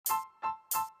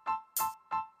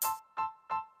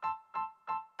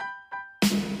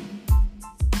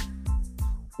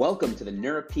Welcome to the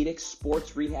Neuropedics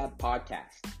Sports Rehab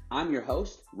Podcast. I'm your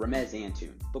host, Ramez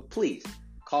Antoon, but please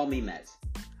call me Mez.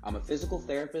 I'm a physical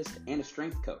therapist and a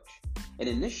strength coach. And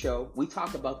in this show, we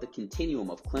talk about the continuum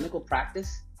of clinical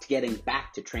practice to getting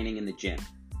back to training in the gym.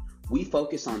 We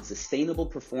focus on sustainable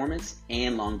performance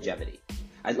and longevity.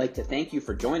 I'd like to thank you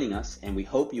for joining us, and we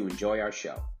hope you enjoy our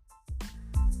show.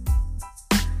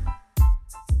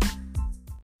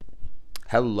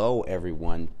 Hello,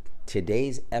 everyone.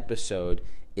 Today's episode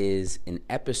is an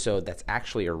episode that's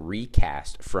actually a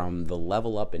recast from the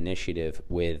Level Up initiative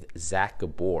with Zach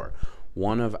Gabor,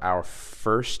 one of our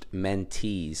first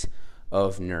mentees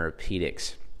of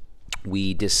Neuropedics.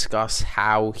 We discuss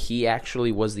how he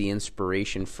actually was the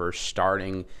inspiration for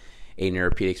starting a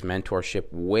Neuropedics mentorship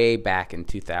way back in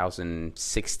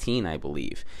 2016, I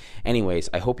believe. Anyways,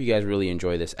 I hope you guys really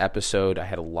enjoy this episode. I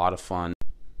had a lot of fun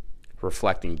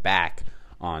reflecting back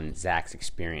on Zach's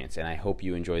experience, and I hope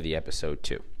you enjoy the episode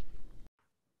too.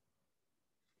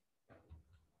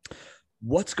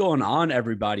 What's going on,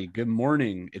 everybody? Good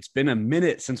morning. It's been a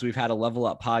minute since we've had a Level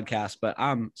Up podcast, but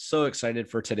I'm so excited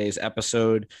for today's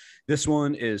episode. This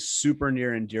one is super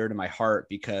near and dear to my heart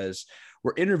because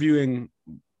we're interviewing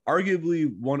arguably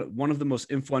one of the most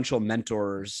influential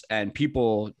mentors and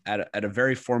people at a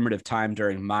very formative time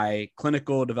during my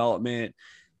clinical development,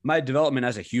 my development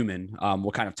as a human. We'll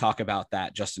kind of talk about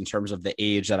that just in terms of the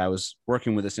age that I was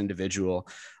working with this individual.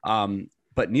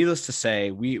 But needless to say,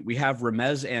 we have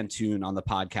Ramez Antoon on the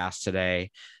podcast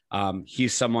today.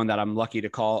 He's someone that I'm lucky to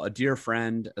call a dear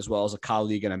friend, as well as a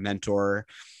colleague and a mentor.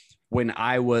 When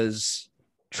I was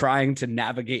trying to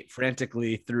navigate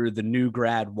frantically through the new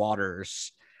grad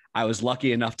waters, I was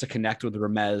lucky enough to connect with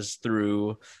Ramez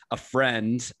through a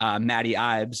friend, Matt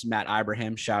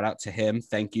Ibrahim. Shout out to him.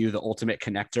 Thank you, the ultimate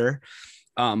connector.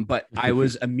 But I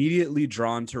was immediately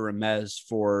drawn to Ramez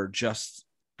for just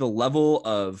the level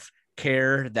of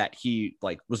care that he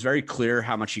was very clear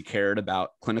how much he cared about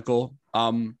clinical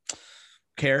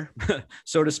care,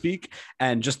 so to speak,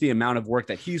 and just the amount of work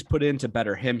that he's put in to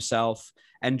better himself,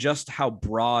 and just how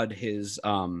broad his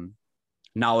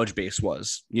knowledge base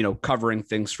was, covering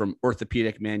things from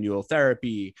orthopedic manual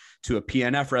therapy to a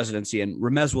PNF residency. And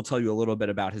Ramez will tell you a little bit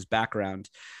about his background.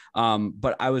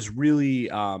 But I was really,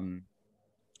 a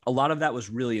lot of that was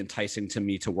really enticing to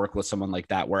me to work with someone like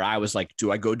that, where I was like,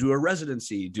 do I go do a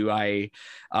residency? Do I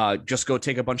just go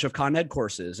take a bunch of Con Ed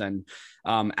courses? And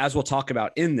as we'll talk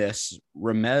about in this,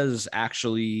 Ramez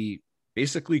actually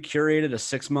basically curated a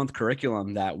 6-month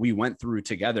curriculum that we went through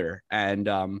together. And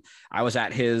I was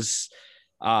at his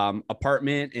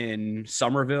apartment in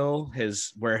Somerville,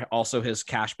 where also his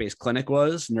cash-based clinic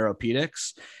was,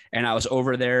 Neuropedics. And I was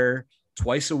over there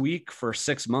twice a week for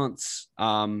 6 months,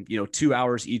 2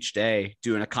 hours each day,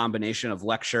 doing a combination of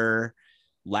lecture,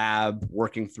 lab,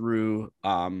 working through,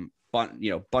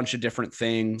 bunch of different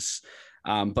things.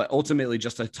 But ultimately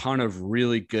just a ton of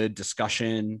really good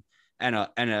discussion and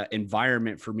an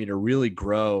environment for me to really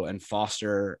grow and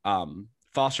foster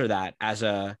that as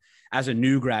a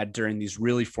new grad during these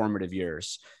really formative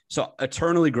years. So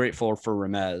eternally grateful for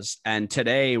Ramez. And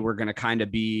today we're going to kind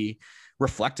of be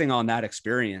reflecting on that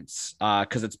experience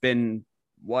because it's been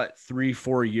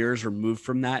 3-4 years removed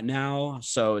from that now.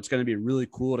 So it's going to be really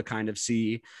cool to kind of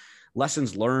see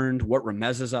lessons learned, what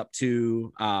Ramez is up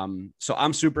to. So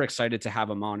I'm super excited to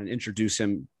have him on and introduce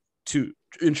him to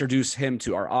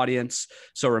our audience.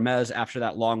 So Ramez, after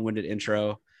that long-winded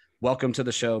intro, welcome to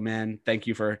the show, man. Thank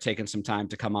you for taking some time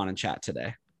to come on and chat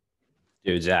today.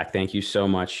 Dude, Zach, thank you so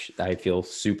much. I feel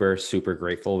super, super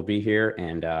grateful to be here.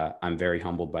 And I'm very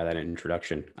humbled by that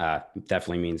introduction.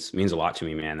 Definitely means a lot to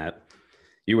me, man, that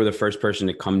you were the first person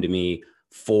to come to me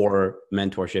for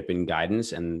mentorship and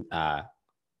guidance. And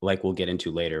like we'll get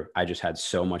into later, I just had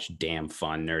so much damn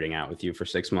fun nerding out with you for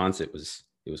 6 months. It was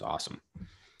awesome.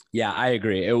 Yeah, I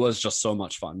agree. It was just so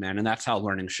much fun, man. And that's how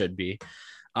learning should be.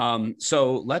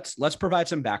 So let's provide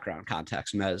some background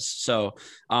context, Mez. So,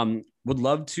 would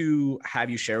love to have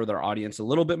you share with our audience a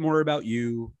little bit more about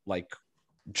you, like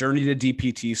journey to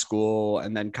DPT school,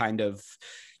 and then kind of,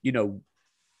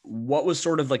 what was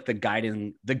sort of like the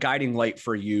guiding light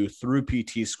for you through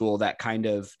PT school that kind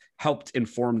of helped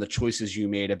inform the choices you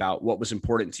made about what was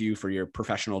important to you for your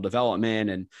professional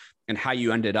development and how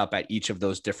you ended up at each of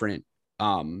those different,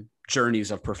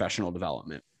 journeys of professional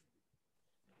development.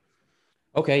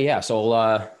 Okay, yeah.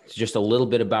 So just a little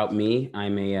bit about me.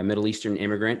 I'm a Middle Eastern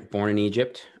immigrant born in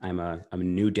Egypt. I'm a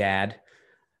new dad.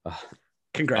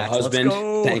 Congrats. A husband. Let's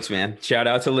go. Thanks, man. Shout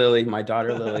out to Lily, my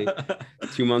daughter Lily,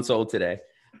 2 months old today.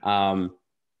 Growing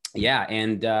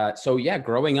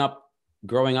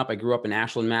up, I grew up in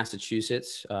Ashland,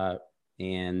 Massachusetts,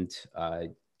 and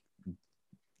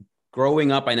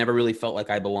growing up, I never really felt like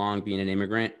I belonged being an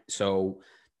immigrant. So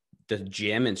the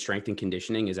gym and strength and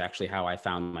conditioning is actually how I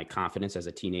found my confidence as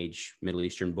a teenage Middle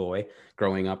Eastern boy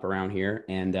growing up around here.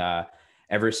 And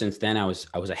ever since then, I was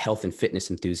a health and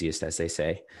fitness enthusiast, as they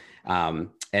say.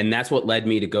 And that's what led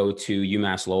me to go to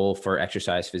UMass Lowell for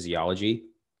exercise physiology.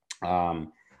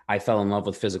 I fell in love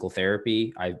with physical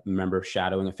therapy. I remember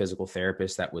shadowing a physical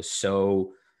therapist that was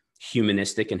so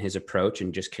humanistic in his approach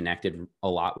and just connected a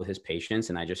lot with his patients.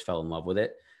 And I just fell in love with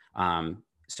it.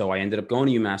 So I ended up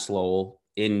going to UMass Lowell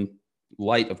in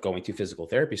light of going to physical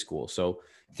therapy school. So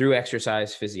through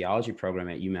exercise physiology program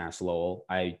at UMass Lowell,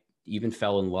 I even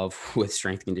fell in love with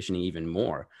strength conditioning even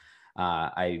more.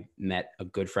 I met a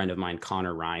good friend of mine,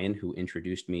 Connor Ryan, who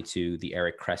introduced me to the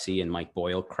Eric Cressy and Mike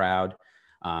Boyle crowd.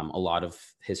 A lot of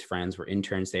his friends were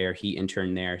interns there. He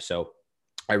interned there. So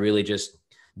I really just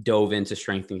dove into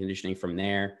strength and conditioning from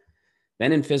there.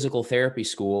 Then in physical therapy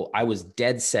school, I was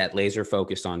dead set, laser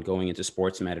focused on going into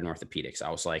sports med and orthopedics.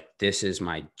 I was like, this is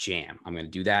my jam. I'm going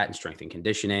to do that in strength and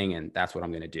conditioning, and that's what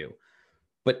I'm going to do.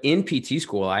 But in PT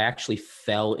school, I actually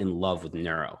fell in love with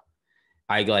neuro.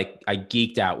 I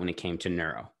geeked out when it came to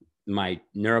neuro. My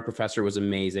neuro professor was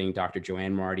amazing, Dr.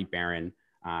 Joanne Marty Barron,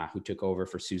 who took over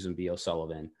for Susan B.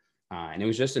 O'Sullivan. And it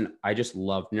was I just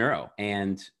loved neuro.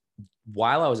 And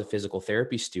while I was a physical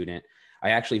therapy student, I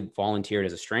actually volunteered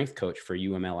as a strength coach for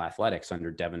UML Athletics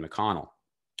under Devin McConnell,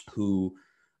 who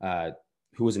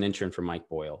was an intern for Mike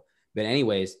Boyle. But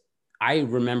anyways, I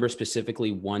remember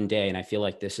specifically one day, and I feel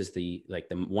like this is the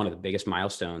one of the biggest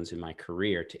milestones in my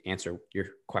career, to answer your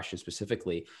question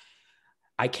specifically.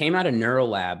 I came out of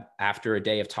NeuroLab after a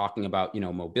day of talking about,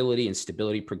 mobility and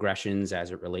stability progressions as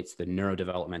it relates to the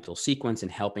neurodevelopmental sequence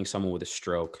and helping someone with a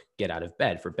stroke get out of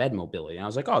bed for bed mobility. And I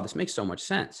was like, oh, this makes so much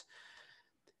sense.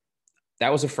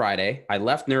 That was a Friday. I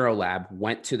left NeuroLab,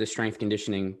 went to the strength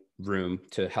conditioning room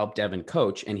to help Devin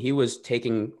coach, and he was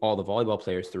taking all the volleyball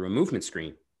players through a movement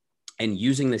screen and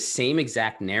using the same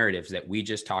exact narratives that we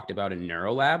just talked about in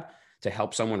NeuroLab to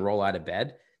help someone roll out of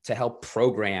bed, to help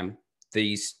program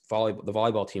the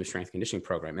volleyball team strength conditioning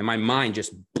program. And my mind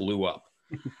just blew up.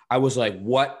 I was like,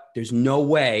 what? There's no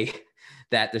way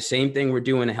that the same thing we're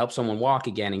doing to help someone walk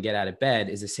again and get out of bed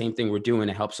is the same thing we're doing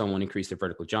to help someone increase their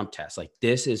vertical jump test. Like,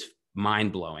 this is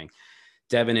mind blowing.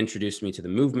 Devin introduced me to the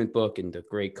movement book and the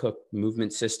Gray Cook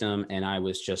movement system. And I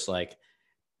was just like,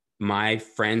 my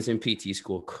friends in PT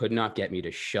school could not get me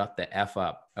to shut the F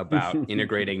up about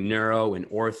integrating neuro and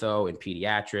ortho and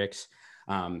pediatrics.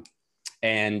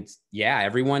 And yeah,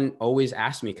 everyone always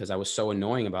asked me, because I was so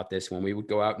annoying about this when we would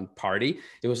go out and party.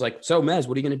 It was like, so Mez,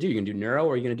 what are you going to do? You're going to do neuro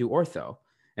or are you going to do ortho?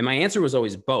 And my answer was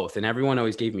always both. And everyone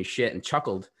always gave me shit and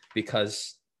chuckled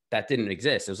because that didn't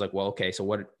exist. It was like, well, okay, so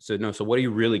what are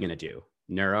you really going to do?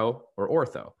 Neuro or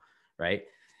ortho, right?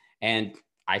 And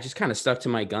I just kind of stuck to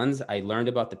my guns. I learned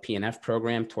about the PNF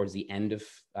program towards the end of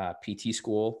PT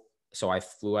school. So I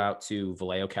flew out to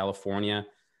Vallejo, California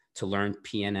to learn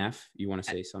PNF. You want to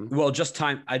say something? Well,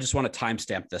 I just want to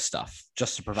timestamp this stuff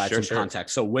just to provide some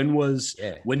context. So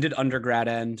when did undergrad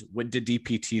end? When did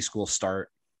DPT school start?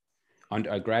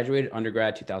 I graduated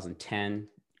undergrad 2010,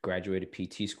 graduated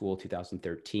PT school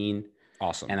 2013.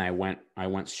 Awesome. And I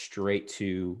went straight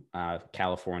to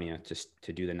California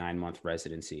to do the 9-month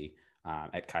residency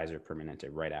at Kaiser Permanente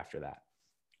right after that.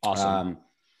 Awesome.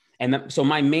 So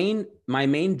my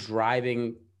main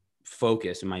driving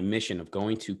focus and my mission of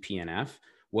going to PNF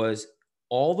was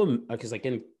because like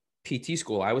in PT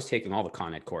school, I was taking all the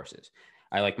Con Ed courses.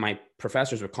 My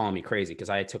professors were calling me crazy because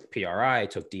I took PRI, I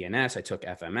took DNS, I took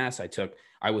FMS,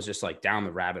 I was just like down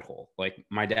the rabbit hole. Like,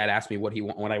 my dad asked me what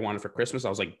I wanted for Christmas. I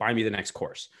was like, buy me the next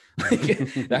course.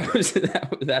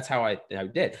 That's how I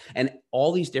did. And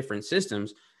all these different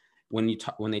systems, when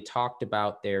they talked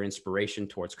about their inspiration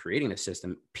towards creating a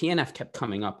system, PNF kept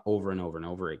coming up over and over and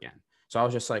over again. So I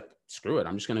was just like, screw it.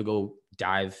 I'm just going to go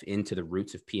dive into the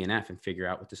roots of PNF and figure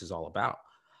out what this is all about.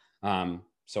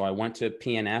 So I went to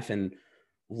PNF, and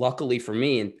luckily for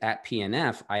me, at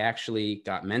PNF, I actually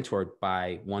got mentored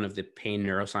by one of the pain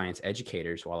neuroscience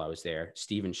educators while I was there,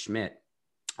 Stephen Schmidt,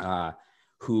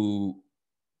 who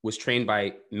was trained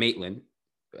by Maitland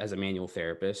as a manual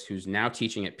therapist, who's now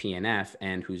teaching at PNF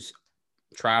and who's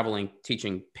traveling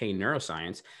teaching pain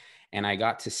neuroscience. And I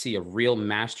got to see a real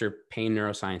master pain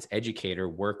neuroscience educator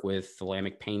work with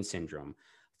thalamic pain syndrome,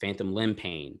 phantom limb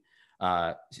pain,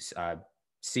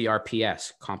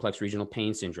 CRPS, complex regional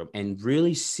pain syndrome, and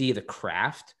really see the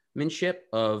craftsmanship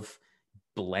of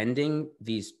blending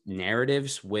these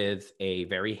narratives with a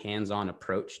very hands-on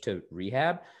approach to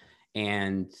rehab.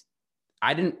 And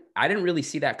I didn't really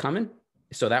see that coming.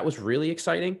 So that was really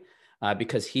exciting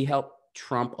because he helped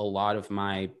trump a lot of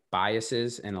my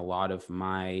biases and a lot of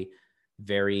my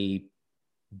very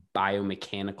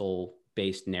biomechanical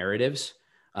based narratives.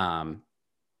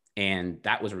 And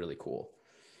that was really cool.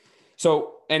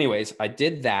 So anyways, I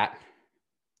did that,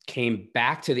 came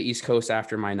back to the East Coast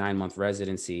after my 9-month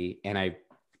residency. And I,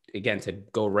 again, to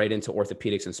go right into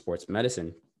orthopedics and sports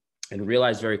medicine, and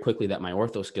realized very quickly that my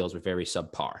ortho skills were very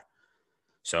subpar.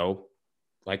 So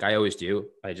like I always do,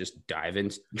 I just dive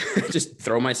in, just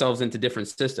throw myself into different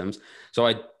systems. So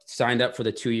I signed up for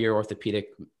the 2-year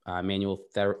orthopedic manual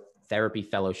therapy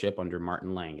fellowship under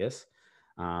Martin Langus.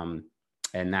 And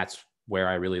that's where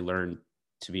I really learned,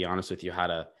 to be honest with you, how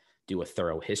to do a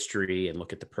thorough history and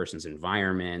look at the person's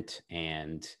environment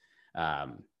and,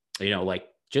 like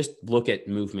just look at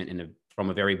movement from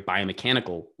a very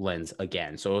biomechanical lens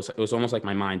again. So it was almost like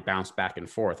my mind bounced back and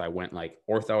forth. I went like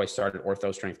ortho, I started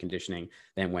ortho strength conditioning,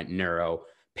 then went neuro,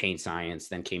 pain science,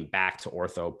 then came back to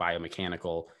ortho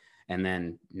biomechanical. And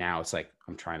then now it's like,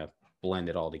 I'm trying to blend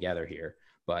it all together here.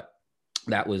 But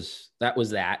that was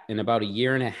that. And about 1.5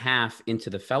 years into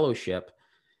the fellowship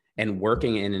and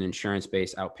working in an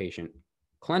insurance-based outpatient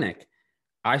clinic,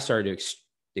 I started to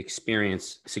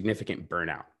experience significant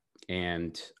burnout.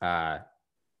 And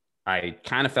I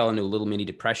kind of fell into a little mini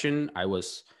depression. I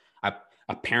was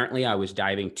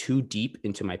diving too deep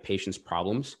into my patients'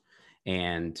 problems,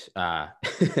 and I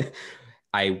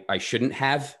shouldn't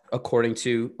have, according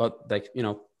to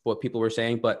what people were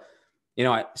saying. But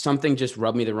something just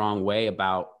rubbed me the wrong way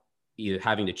about either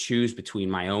having to choose between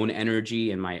my own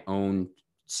energy and my own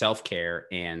self-care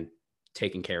and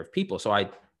taking care of people. So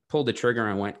I pulled the trigger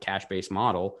and went cash-based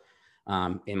model.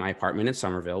 In my apartment in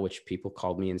Somerville, which people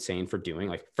called me insane for doing.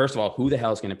 Like, first of all, who the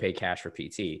hell is going to pay cash for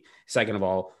PT? Second of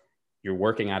all, you're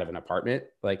working out of an apartment.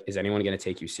 Like, is anyone going to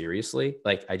take you seriously?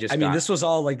 Like, this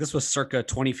was circa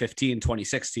 2015,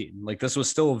 2016. Like, this was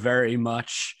still very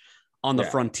much on the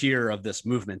frontier of this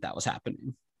movement that was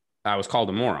happening. I was called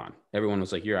a moron. Everyone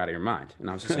was like, you're out of your mind. And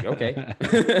I was just like,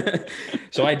 okay.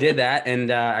 So I did that. And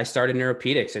I started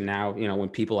Neuropedics. And now, when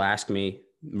people ask me,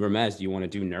 Ramez, do you want to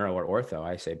do neuro or ortho?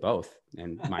 I say both.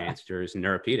 And my answer is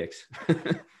Neuropedics.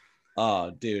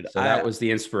 Oh, dude. So that was the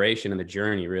inspiration and the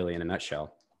journey, really, in a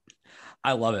nutshell.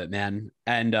 I love it, man.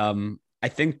 And I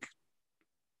think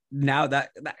now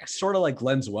that sort of like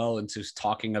lends well into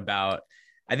talking about,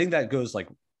 I think that goes like,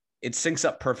 it syncs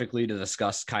up perfectly to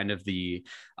discuss kind of the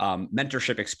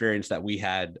mentorship experience that we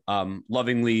had,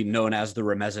 lovingly known as the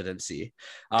Remesidency.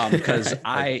 Because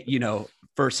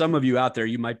for some of you out there,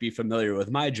 you might be familiar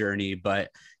with my journey, but,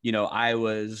 I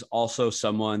was also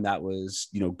someone that was,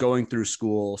 going through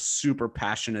school, super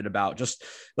passionate about, just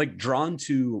like drawn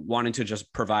to wanting to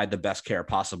just provide the best care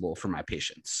possible for my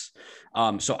patients.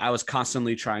 So I was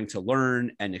constantly trying to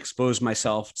learn and expose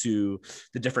myself to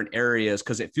the different areas,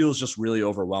 because it feels just really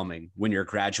overwhelming when you're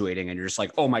graduating and you're just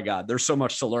like, oh my God, there's so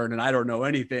much to learn and I don't know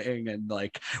anything. And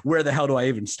like, where the hell do I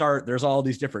even start? There's all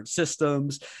these different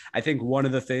systems. I think one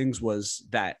of the things was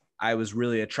that I was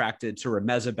really attracted to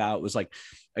Ramez about was like,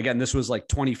 again, this was like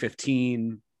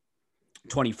 2015,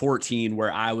 2014,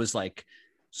 where I was like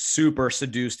super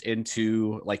seduced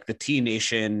into like the T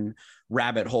Nation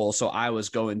rabbit hole. So I was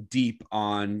going deep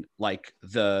on like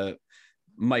the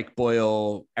Mike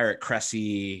Boyle, Eric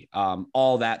Cressy,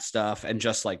 all that stuff. And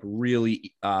just like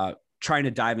really trying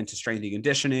to dive into strength and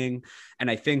conditioning.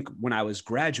 And I think when I was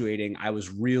graduating, I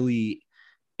was really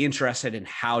interested in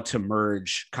how to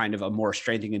merge kind of a more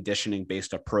strength and conditioning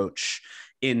based approach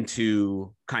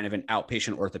into kind of an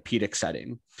outpatient orthopedic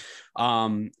setting.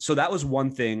 So that was one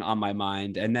thing on my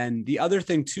mind. And then the other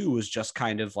thing too was just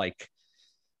kind of like,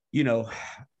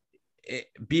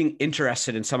 being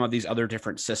interested in some of these other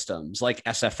different systems like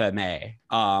SFMA.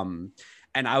 And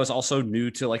I was also new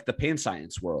to like the pain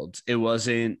science world. It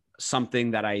wasn't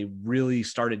something that I really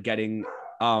started getting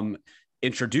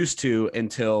introduced to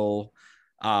until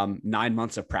 9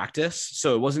 months of practice.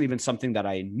 So it wasn't even something that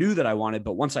I knew that I wanted,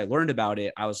 but once I learned about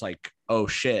it, I was like, oh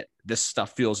shit, this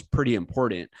stuff feels pretty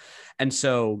important. And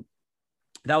so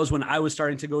that was when I was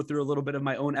starting to go through a little bit of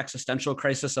my own existential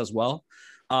crisis as well.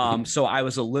 So I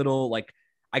was a little like,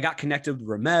 I got connected with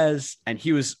Ramez and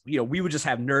he was, we would just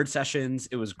have nerd sessions.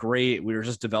 It was great. We were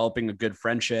just developing a good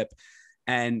friendship.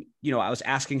 And, I was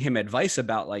asking him advice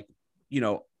about like,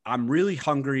 I'm really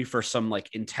hungry for some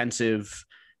like intensive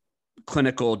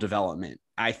clinical development.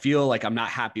 I feel like I'm not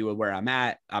happy with where I'm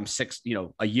at. I'm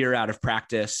a year out of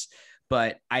practice,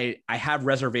 but I have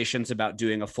reservations about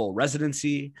doing a full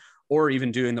residency or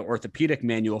even doing the orthopedic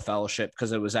manual fellowship,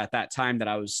 because it was at that time that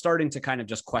I was starting to kind of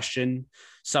just question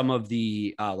some of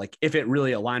the, like if it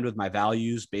really aligned with my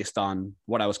values based on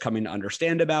what I was coming to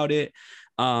understand about it.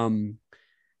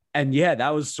 And yeah, that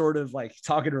was sort of like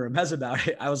talking to Ramez about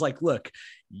it. I was like, look,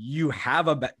 you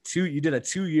did a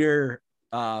 2-year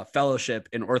fellowship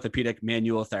in orthopedic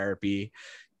manual therapy.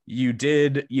 You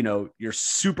did, you're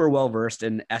super well versed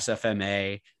in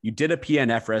SFMA. You did a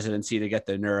PNF residency to get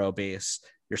the neuro base.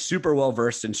 You're super well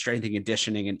versed in strength and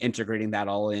conditioning and integrating that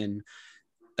all in,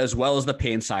 as well as the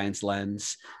pain science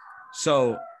lens.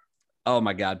 So, oh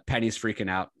my God, Penny's freaking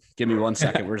out. Give me 1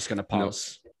 second. We're just going to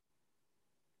pause. Nope.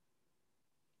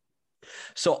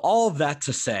 So all of that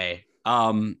to say,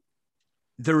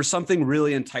 there was something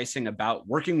really enticing about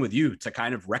working with you to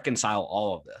kind of reconcile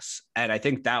all of this. And I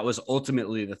think that was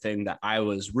ultimately the thing that I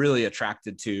was really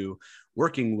attracted to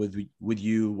working with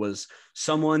you, was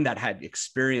someone that had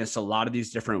experienced a lot of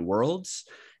these different worlds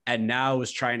and now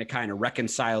was trying to kind of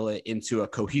reconcile it into a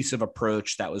cohesive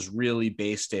approach that was really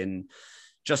based in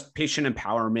just patient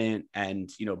empowerment and,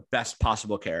 best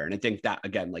possible care. And I think that,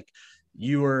 again, like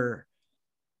you were,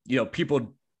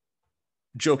 people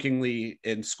jokingly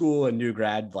in school and new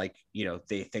grad, like,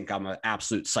 they think I'm an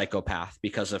absolute psychopath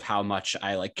because of how much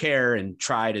I like care and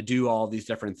try to do all these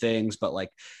different things. But like,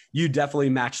 you definitely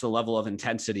match the level of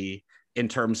intensity in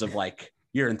terms of like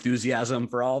your enthusiasm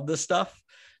for all of this stuff.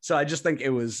 So I just think it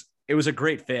was a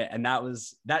great fit. And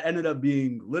that ended up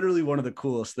being literally one of the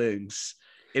coolest things.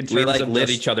 We like lit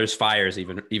each other's fires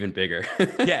even bigger.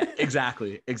 Yeah,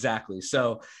 exactly.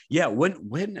 So yeah,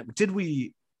 when did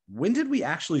we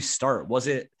actually start? Was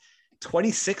it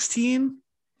 2016?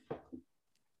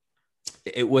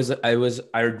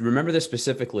 I remember this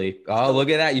specifically. Oh, look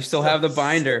at that. You still have the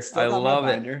binder. I love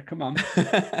it. Come on.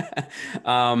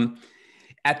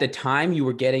 At the time you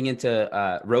were getting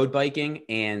into road biking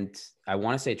and I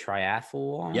want to say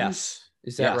triathlon. Yes.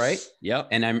 Is that right? Yep.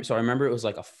 And I remember it was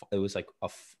like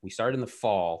we started in the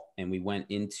fall and we went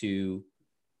into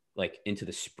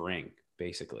the spring,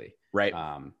 basically. Right.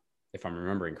 If I'm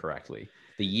remembering correctly,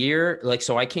 the year,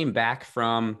 so I came back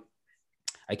from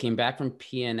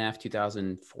PNF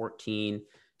 2014,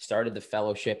 started the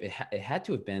fellowship. It had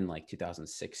to have been like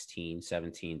 2016,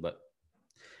 17, but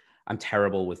I'm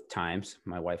terrible with times.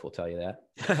 My wife will tell you that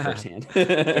firsthand.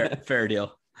 Fair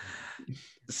deal.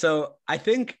 So I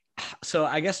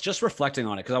guess just reflecting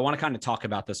on it, because I want to kind of talk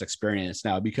about this experience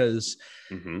now, because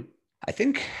I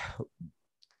think,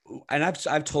 and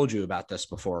I've told you about this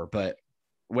before, but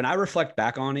when I reflect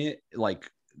back on it, like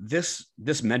this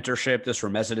mentorship, this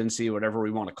residency, whatever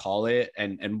we want to call it,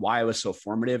 and why it was so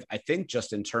formative, I think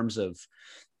just in terms of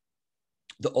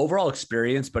the overall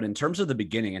experience, but in terms of the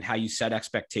beginning and how you set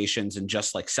expectations and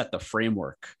just like set the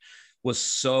framework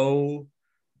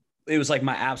it was like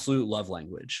my absolute love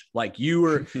language. Like you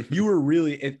were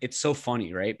really, it's so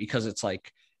funny, right? Because it's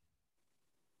like,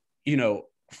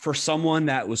 for someone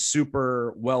that was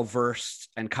super well-versed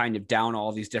and kind of down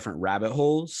all these different rabbit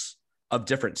holes of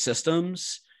different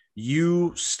systems,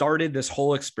 you started this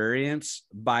whole experience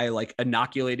by like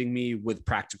inoculating me with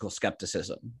practical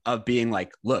skepticism of being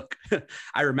like, look,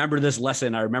 I remember this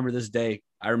lesson. I remember this day.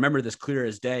 I remember this clear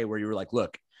as day, where you were like,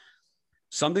 look,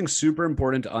 something super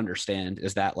important to understand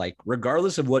is that like,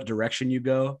 regardless of what direction you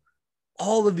go,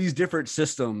 all of these different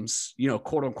systems,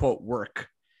 quote unquote, work.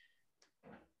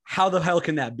 How the hell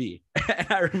can that be? And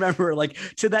I remember like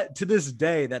to this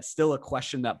day, that's still a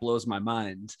question that blows my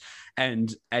mind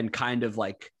and kind of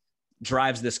like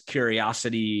drives this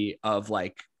curiosity of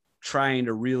like trying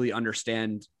to really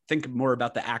understand, think more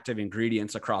about the active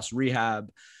ingredients across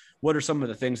rehab. What are some of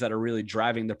the things that are really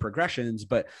driving the progressions?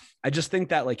 But I just think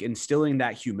that like instilling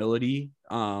that humility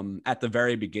at the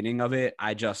very beginning of it,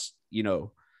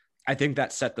 I think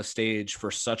that set the stage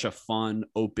for such a fun,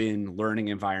 open learning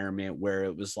environment where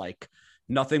it was like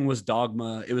nothing was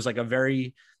dogma. It was like a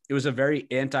very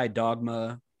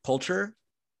anti-dogma culture,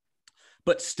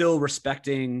 but still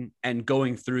respecting and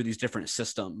going through these different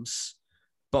systems,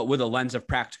 but with a lens of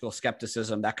practical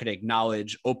skepticism that could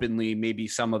acknowledge openly maybe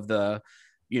some of the,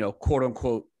 quote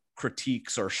unquote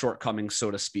critiques or shortcomings,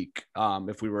 so to speak,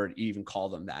 if we were to even call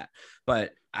them that.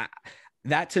 But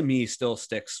that to me still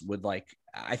sticks with like,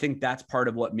 I think that's part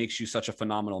of what makes you such a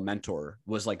phenomenal mentor,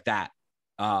 was like that,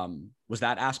 was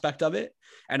that aspect of it.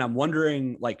 And I'm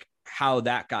wondering like how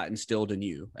that got instilled in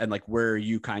you and like where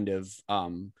you kind of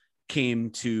came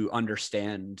to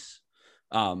understand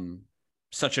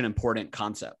such an important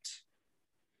concept.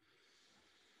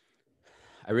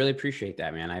 I really appreciate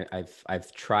that, man.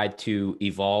 I've tried to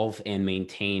evolve and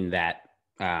maintain that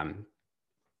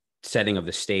setting of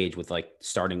the stage with like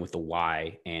starting with the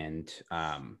why and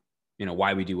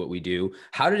why we do what we do.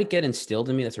 How did it get instilled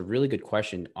in me? That's a really good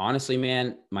question. Honestly,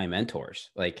 man, my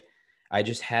mentors, like I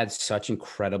just had such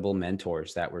incredible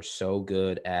mentors that were so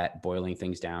good at boiling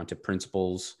things down to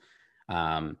principles.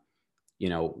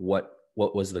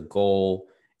 what was the goal.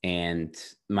 And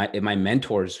my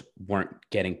mentors weren't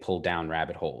getting pulled down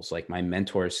rabbit holes. Like my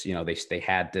mentors, they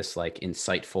had this like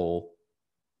insightful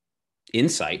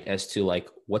insight as to like,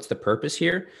 what's the purpose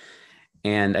here?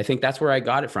 And I think that's where I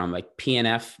got it from. Like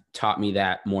PNF taught me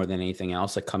that more than anything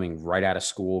else, like coming right out of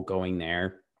school, going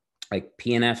there. Like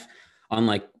PNF,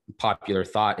 unlike popular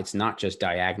thought, it's not just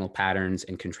diagonal patterns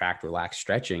and contract, relax,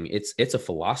 stretching. It's a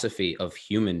philosophy of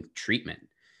human treatment.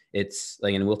 It's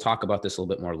like, and we'll talk about this a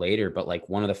little bit more later, but like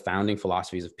one of the founding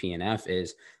philosophies of PNF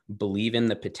is believe in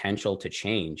the potential to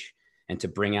change. And to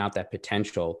bring out that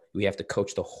potential, we have to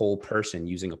coach the whole person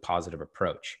using a positive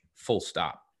approach, full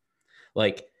stop.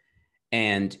 Like,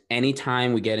 and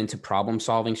anytime we get into problem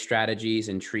solving strategies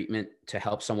and treatment to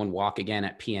help someone walk again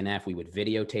at PNF, we would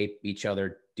videotape each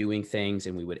other doing things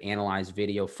and we would analyze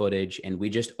video footage. And we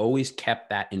just always kept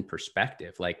that in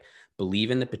perspective. Like,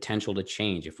 believe in the potential to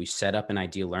change. If we set up an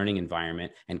ideal learning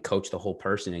environment and coach the whole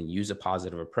person and use a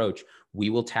positive approach, we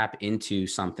will tap into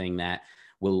something that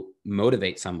will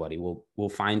motivate somebody. We'll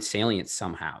find salience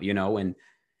somehow, and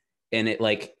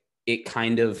it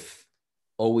kind of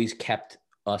always kept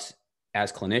us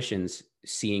as clinicians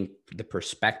seeing the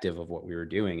perspective of what we were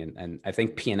doing. And I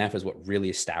think PNF is what really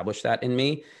established that in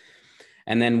me.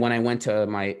 And then when I went to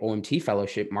my OMT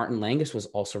fellowship, Martin Langus was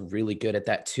also really good at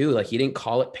that too. Like he didn't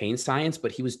call it pain science,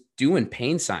 but he was doing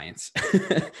pain science.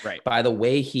 Right. By the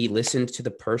way he listened to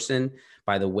the person,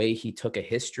 by the way he took a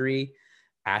history,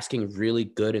 asking really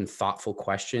good and thoughtful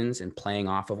questions and playing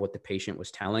off of what the patient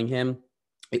was telling him.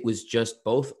 It was just,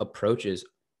 both approaches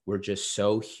were just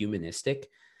so humanistic.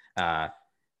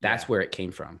 That's where it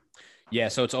came from. Yeah.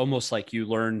 So it's almost like you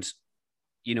learned,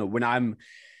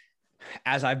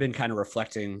 as I've been kind of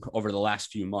reflecting over the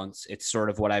last few months, it's sort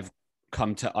of what I've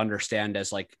come to understand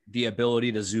as like the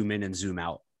ability to zoom in and zoom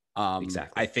out.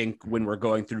 Exactly. I think when we're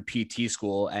going through PT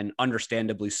school, and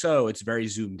understandably so, it's very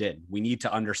zoomed in. We need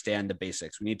to understand the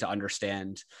basics. We need to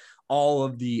understand all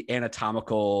of the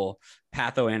anatomical,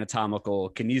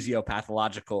 pathoanatomical,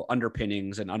 kinesiopathological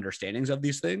underpinnings and understandings of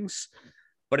these things.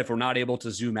 But if we're not able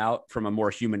to zoom out from a more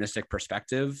humanistic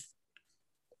perspective,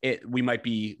 we might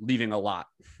be leaving a lot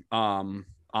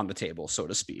on the table, so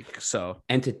to speak. So,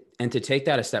 and to take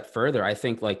that a step further, I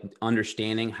think like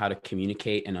understanding how to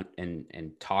communicate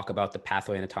and talk about the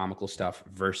pathoanatomical stuff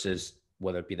versus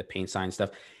whether it be the pain science stuff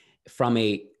from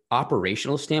a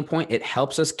operational standpoint, it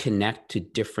helps us connect to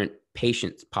different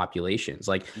patient populations.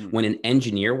 Like when an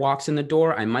engineer walks in the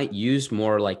door, I might use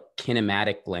more like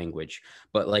kinematic language,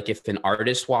 but like if an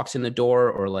artist walks in the door,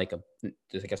 or like a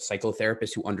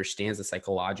psychotherapist who understands the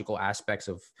psychological aspects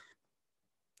of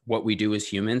what we do as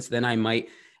humans, then I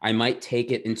might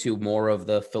take it into more of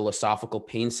the philosophical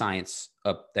pain science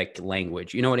like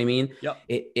language. You know what I mean? Yep.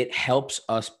 It helps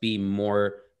us be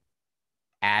more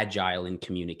agile in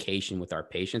communication with our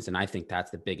patients. And I think that's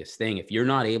the biggest thing. If you're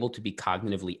not able to be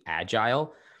cognitively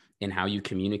agile in how you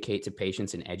communicate to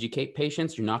patients and educate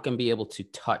patients, you're not going to be able to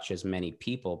touch as many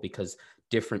people, because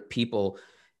different people,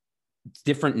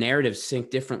 different narratives sync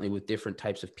differently with different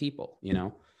types of people,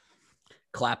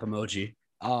 Clap emoji.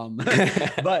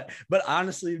 But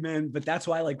honestly, man, but that's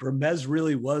why like Ramez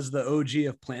really was the OG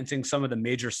of planting some of the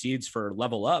major seeds for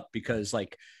Level Up, because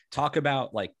like talk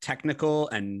about like technical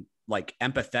and like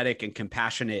empathetic and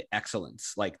compassionate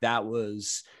excellence. Like that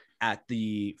was at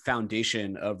the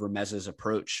foundation of Ramez's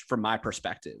approach from my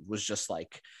perspective, was just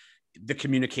like the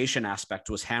communication aspect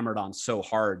was hammered on so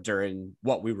hard during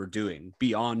what we were doing,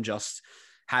 beyond just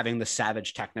having the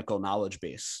savage technical knowledge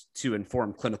base to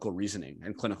inform clinical reasoning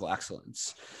and clinical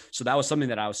excellence. So that was something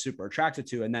that I was super attracted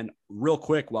to. And then real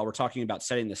quick, while we're talking about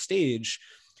setting the stage,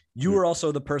 you were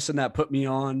also the person that put me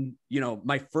on,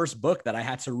 my first book that I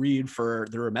had to read for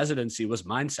the residency was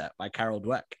Mindset by Carol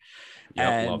Dweck.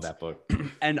 Yeah, love that book.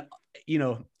 And,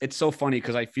 it's so funny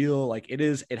because I feel like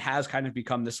it has kind of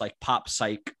become this like pop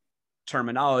psych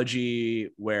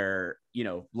terminology where,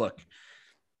 look,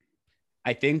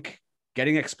 I think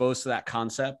getting exposed to that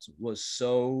concept was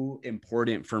so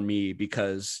important for me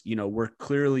because, we're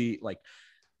clearly like,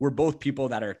 we're both people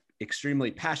that are extremely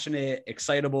passionate,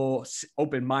 excitable,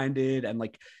 open-minded. And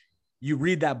like, you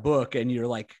read that book and you're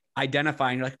like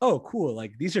identifying, you're like, oh, cool.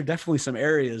 Like these are definitely some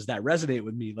areas that resonate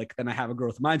with me. Like then I have a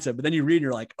growth mindset, but then you read and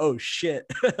you're like, oh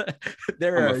shit, I'm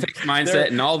a fixed mindset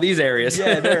in all these areas.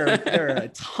 Yeah, there are a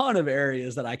ton of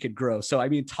areas that I could grow. So, I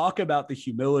mean, talk about the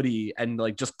humility and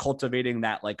like just cultivating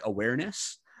that like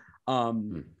awareness.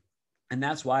 And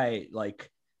that's why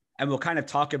and we'll kind of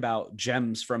talk about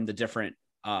gems from the different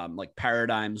like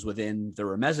paradigms within the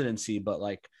residency, but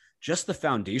like just the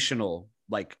foundational,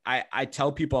 like I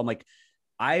tell people, I'm like,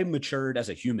 I matured as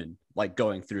a human, like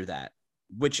going through that.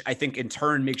 which I think in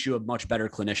turn makes you a much better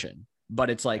clinician. But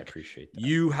it's like, I appreciate that.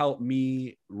 You help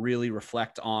me really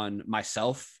reflect on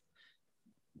myself,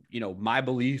 my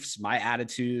beliefs, my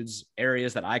attitudes,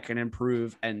 areas that I can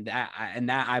improve. And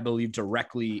that I believe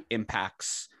directly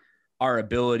impacts our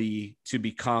ability to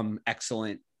become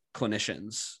excellent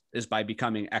clinicians, is by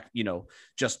becoming,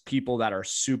 just people that are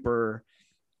super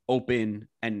open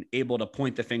and able to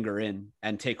point the finger in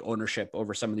and take ownership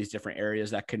over some of these different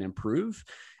areas that can improve.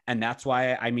 And that's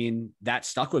why, that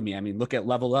stuck with me. Look at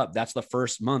Level Up. That's the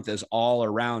first month is all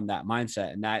around that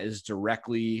mindset. And that is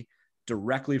directly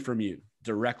from you,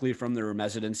 directly from the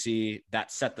residency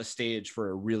that set the stage for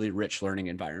a really rich learning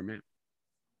environment.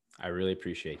 I really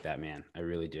appreciate that, man. I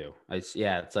really do. It's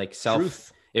like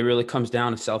Truth. It really comes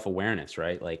down to self-awareness,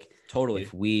 right? Like totally.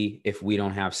 If we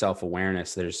don't have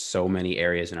self-awareness, there's so many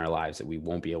areas in our lives that we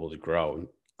won't be able to grow.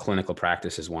 Clinical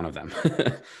practice is one of them.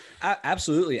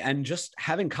 Absolutely. And just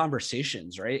having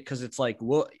conversations, right? Because it's like,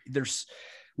 we'll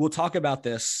talk about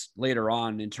this later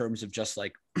on in terms of just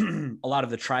like a lot of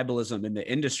the tribalism in the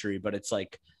industry, but it's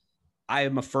like, I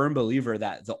am a firm believer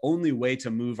that the only way to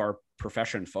move our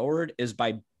profession forward is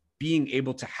by being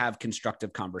able to have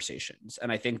constructive conversations.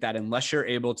 And I think that unless you're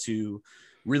able to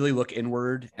really look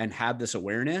inward and have this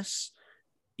awareness,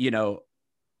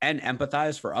 and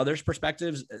empathize for others'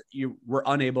 perspectives, we're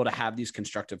unable to have these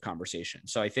constructive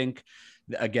conversations. So I think,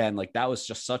 again, like that was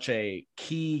just such a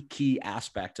key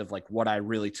aspect of like what I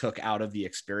really took out of the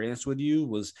experience with you,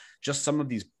 was just some of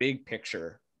these big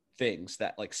picture things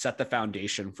that like set the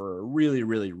foundation for a really,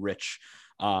 really rich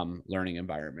learning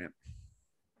environment.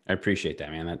 I appreciate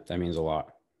that, man. That means a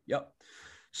lot. Yep.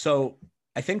 So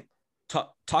I think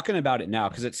talking about it now,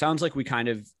 because it sounds like we kind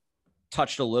of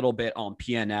touched a little bit on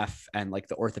PNF and like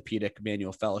the orthopedic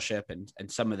manual fellowship and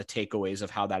some of the takeaways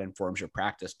of how that informs your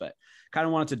practice, but kind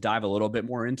of wanted to dive a little bit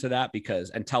more into that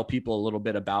and tell people a little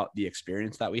bit about the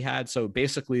experience that we had. So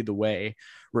basically the way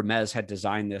Ramez had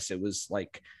designed this, it was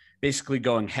like basically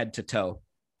going head to toe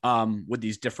with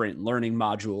these different learning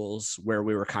modules where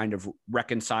we were kind of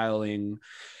reconciling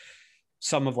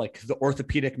some of like the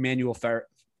orthopedic manual therapy,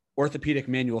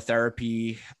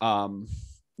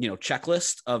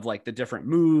 checklist of like the different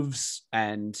moves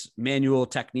and manual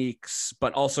techniques,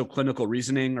 but also clinical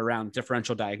reasoning around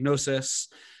differential diagnosis,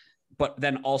 but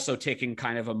then also taking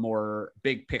kind of a more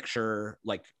big picture,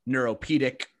 like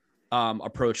neuropedic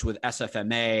approach with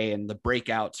SFMA and the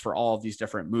breakouts for all of these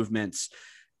different movements,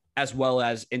 as well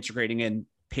as integrating in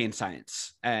pain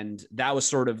science. And that was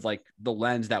sort of like the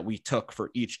lens that we took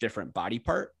for each different body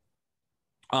part,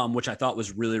 which I thought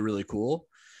was really, really cool.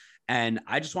 And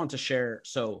I just want to share.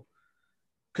 So,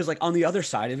 cause like on the other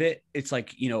side of it, it's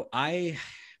like,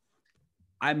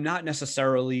 I'm not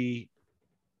necessarily,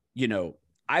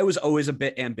 I was always a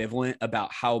bit ambivalent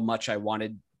about how much I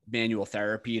wanted manual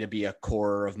therapy to be a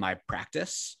core of my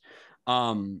practice.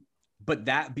 But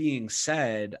that being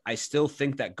said, I still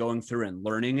think that going through and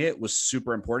learning it was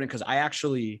super important, because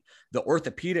the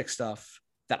orthopedic stuff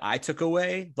that I took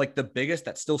away, like the biggest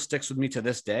that still sticks with me to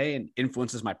this day and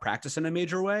influences my practice in a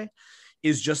major way,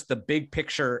 is just the big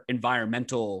picture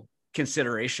environmental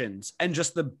considerations and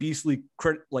just the beastly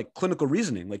like clinical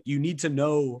reasoning. Like you need to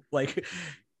know like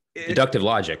deductive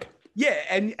logic. Yeah.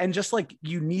 And just like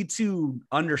you need to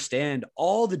understand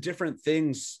all the different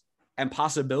things and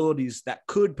possibilities that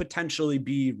could potentially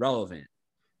be relevant.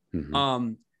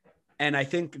 Mm-hmm. And I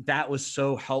think that was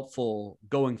so helpful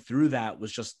going through that,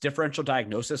 was just differential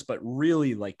diagnosis, but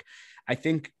really like, I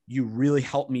think you really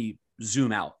helped me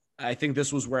zoom out. I think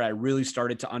this was where I really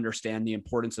started to understand the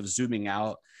importance of zooming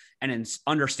out and in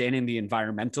understanding the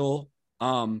environmental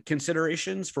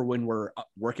considerations for when we're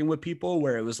working with people,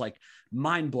 where it was like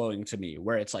mind blowing to me,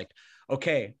 where it's like,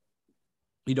 okay,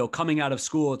 coming out of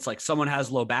school, it's like someone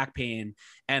has low back pain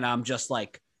and I'm just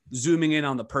like zooming in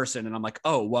on the person. And I'm like,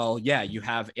 oh, well, yeah, you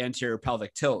have anterior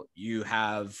pelvic tilt. You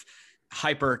have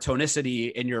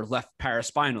hypertonicity in your left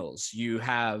paraspinals. You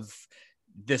have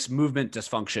this movement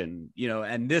dysfunction,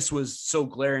 and this was so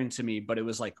glaring to me, but it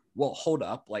was like, well, hold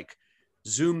up, like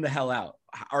zoom the hell out.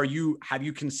 Have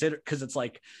you considered, because it's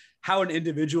like how an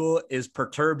individual is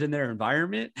perturbed in their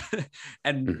environment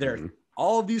and Mm-hmm. there are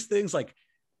all of these things, like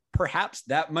perhaps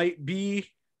that might be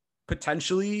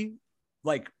potentially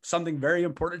like something very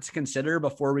important to consider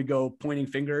before we go pointing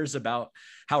fingers about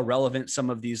how relevant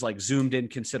some of these like zoomed in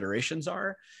considerations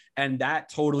are. And that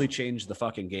totally changed the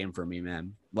fucking game for me,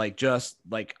 man. Like just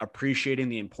like appreciating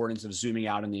the importance of zooming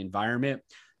out in the environment.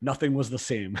 Nothing was the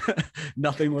same.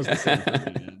 Nothing was the same for me,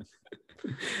 man.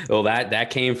 Well,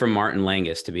 that came from Martin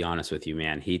Langus, to be honest with you,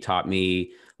 man. He taught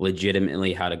me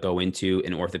legitimately how to go into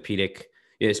an orthopedic,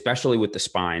 especially with the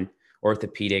spine,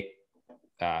 orthopedic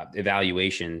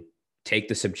evaluation, take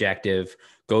the subjective,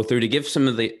 go through to give some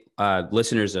of the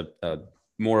listeners a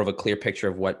more of a clear picture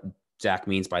of what Zach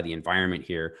means by the environment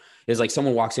here. Is like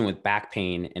someone walks in with back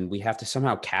pain and we have to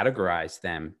somehow categorize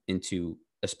them into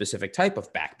a specific type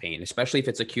of back pain, especially if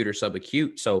it's acute or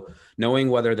subacute. So knowing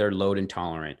whether they're load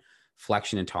intolerant,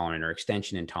 flexion intolerant, or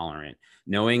extension intolerant,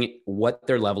 knowing what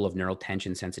their level of neural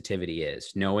tension sensitivity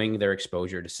is, knowing their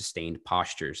exposure to sustained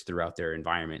postures throughout their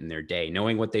environment in their day,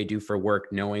 knowing what they do for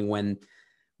work, knowing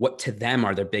what to them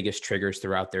are their biggest triggers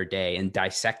throughout their day, and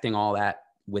dissecting all that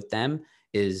with them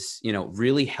is,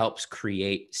 really helps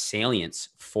create salience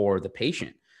for the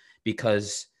patient,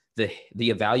 because the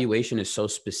evaluation is so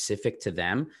specific to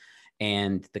them,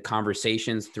 and the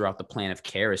conversations throughout the plan of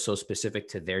care is so specific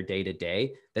to their day to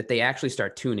day that they actually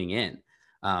start tuning in.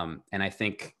 And I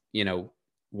think,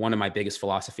 one of my biggest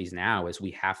philosophies now is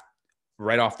we have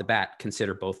right off the bat,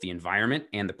 consider both the environment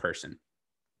and the person.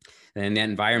 And that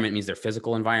environment means their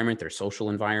physical environment, their social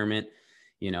environment,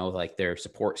 like their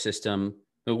support system.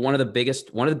 One of the biggest,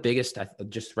 I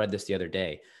just read this the other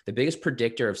day, the biggest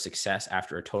predictor of success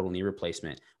after a total knee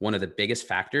replacement, one of the biggest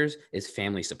factors is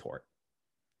family support.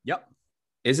 Yep.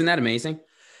 Isn't that amazing?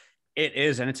 It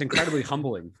is. And it's incredibly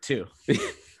humbling too. And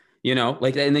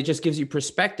it just gives you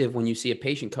perspective when you see a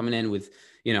patient coming in with,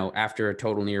 after a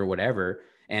total knee or whatever.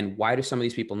 And why do some of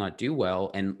these people not do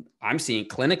well? And I'm seeing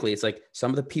clinically, it's like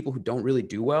some of the people who don't really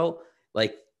do well,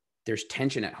 like there's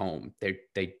tension at home.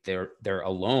 They're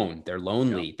alone. They're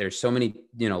lonely. Yep. There's so many,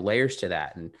 layers to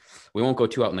that. And we won't go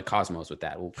too out in the cosmos with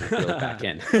that. We'll reel it back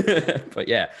in. But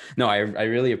yeah, no, I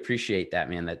really appreciate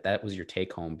that, man, that was your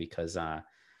take home, because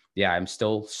I'm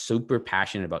still super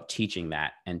passionate about teaching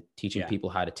that and teaching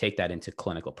people how to take that into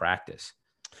clinical practice.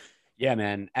 Yeah,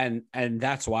 man. And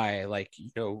that's why,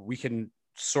 we can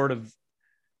sort of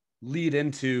lead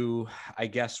into, I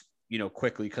guess,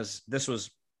 quickly, because this was,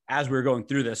 as we were going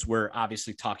through this, we're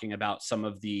obviously talking about some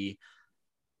of the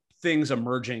things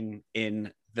emerging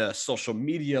in the social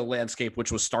media landscape,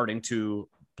 which was starting to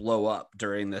blow up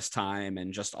during this time,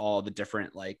 and just all the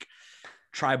different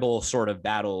tribal sort of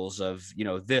battles of,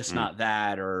 this, not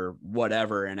that, or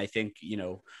whatever. And I think,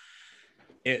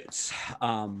 it's,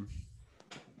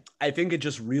 I think it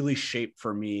just really shaped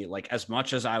for me, as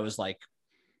much as I was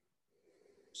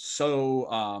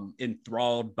so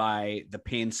enthralled by the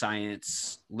pain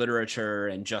science literature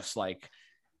and just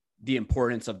the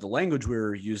importance of the language we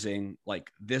were using,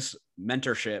 this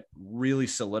mentorship really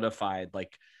solidified,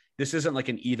 this isn't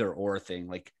an either or thing.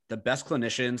 The best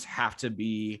clinicians have to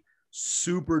be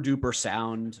super duper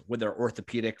sound with their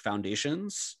orthopedic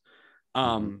foundations.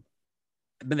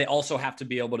 But they also have to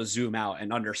be able to zoom out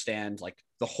and understand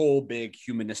the whole big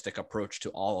humanistic approach to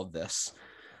all of this.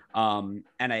 And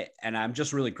I'm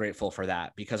just really grateful for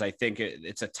that, because I think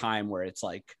it's a time where it's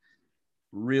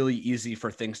really easy for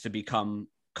things to come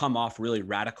off really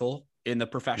radical in the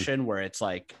profession, where it's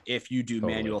if you do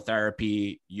manual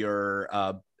therapy, you're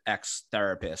a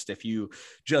ex-therapist. If you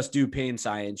just do pain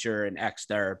science, you're an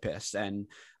ex-therapist. And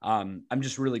I'm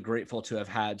just really grateful to have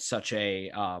had such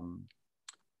a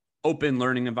open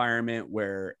learning environment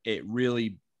where it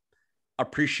really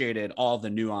appreciated all the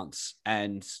nuance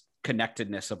and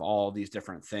connectedness of all these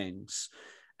different things.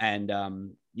 And,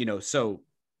 so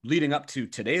leading up to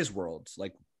today's world,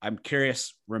 I'm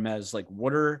curious,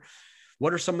 Ramez,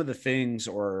 what are some of the things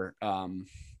or,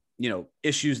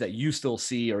 issues that you still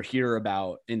see or hear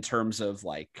about in terms of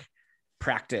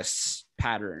practice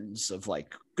patterns of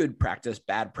good practice,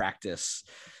 bad practice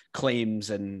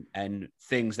claims and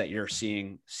things that you're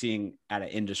seeing at an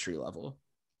industry level,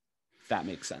 if that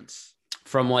makes sense?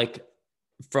 From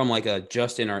a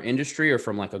just in our industry, or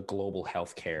from a global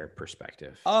healthcare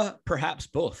perspective? Perhaps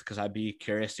both, because I'd be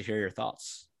curious to hear your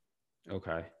thoughts.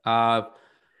 Okay.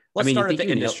 Let's start at the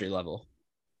industry level.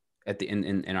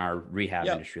 In our rehab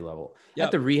industry level. Yep.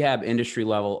 At the rehab industry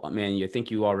level, man, you think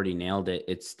you already nailed it.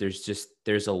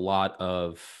 There's a lot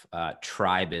of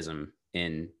tribism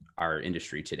in our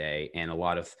industry today, and a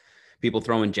lot of people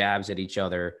throwing jabs at each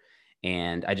other.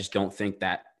 And I just don't think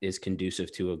that is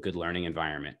conducive to a good learning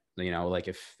environment.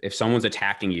 If someone's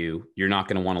attacking you, you're not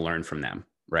going to want to learn from them.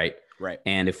 Right. Right.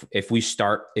 And if we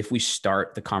start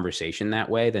the conversation that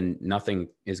way, then nothing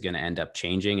is going to end up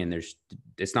changing, and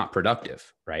it's not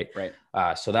productive. Right. Right.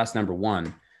 So that's number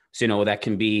one. So, that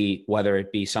can be whether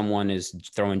it be someone is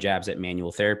throwing jabs at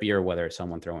manual therapy, or whether it's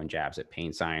someone throwing jabs at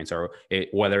pain science, or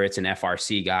whether it's an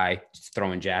FRC guy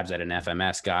throwing jabs at an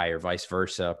FMS guy, or vice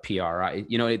versa, PRI,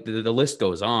 the list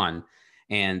goes on.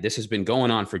 And this has been going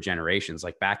on for generations.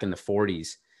 Back in the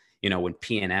 40s, when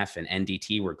PNF and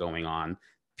NDT were going on,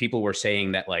 people were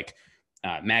saying that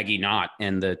Maggie Knott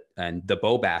and the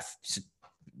Bobath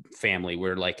family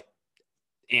were like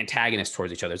antagonists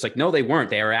towards each other. It's like, no, they weren't.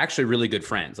 They are actually really good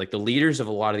friends. Like the leaders of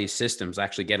a lot of these systems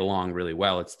actually get along really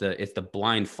well. It's the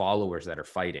blind followers that are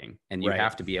fighting. And you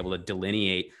have to be able to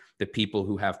delineate the people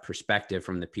who have perspective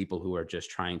from the people who are just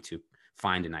trying to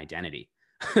find an identity.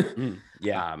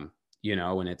 You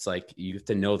know, and it's like, you have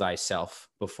to know thyself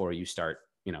before you start,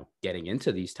 you know, getting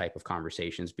into these type of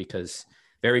conversations, because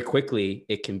very quickly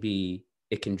it can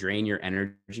drain your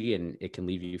energy and it can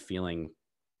leave you feeling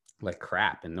like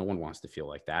crap, and no one wants to feel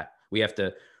like that. We have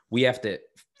to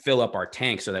fill up our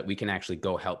tank so that we can actually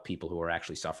go help people who are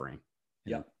actually suffering.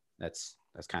 And that's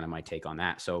kind of my take on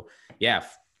that. So yeah.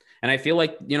 And I feel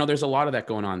like, you know, there's a lot of that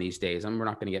going on these days. And we're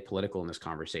not going to get political in this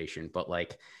conversation, but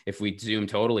like, if we zoom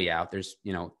totally out, there's,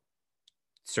 you know,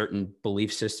 certain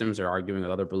belief systems are arguing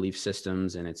with other belief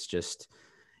systems. And it's just,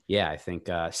 yeah, I think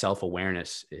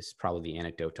self-awareness is probably the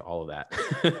antidote to all of that.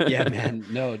 Yeah, man.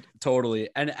 No, totally.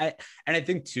 And I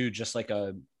think too, just like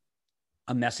a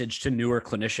message to newer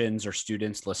clinicians or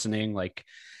students listening, like,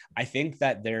 I think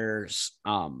that there's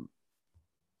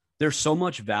so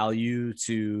much value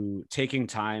to taking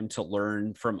time to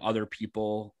learn from other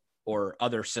people or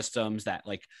other systems that,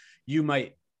 like, you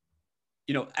might,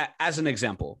 you know, as an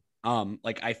example,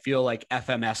 like, I feel like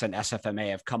FMS and SFMA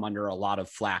have come under a lot of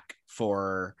flack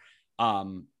for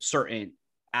certain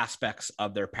aspects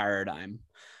of their paradigm.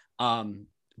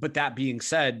 But that being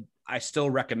said, I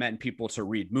still recommend people to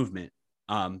read Movement,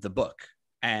 the book.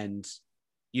 And,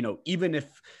 you know, even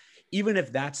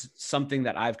if that's something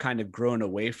that I've kind of grown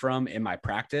away from in my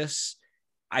practice,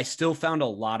 I still found a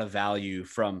lot of value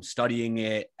from studying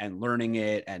it and learning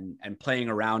it and playing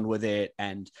around with it.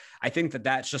 And I think that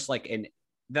that's just like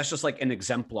an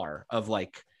exemplar of,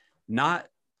 like, not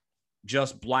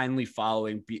just blindly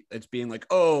following. It's being like,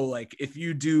 oh, like, if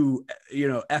you do, you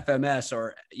know, FMS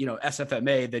or, you know,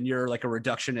 SFMA, then you're like a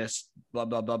reductionist, blah,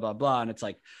 blah, blah, blah, blah. And it's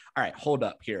like, all right, hold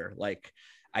up here. Like,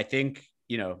 I think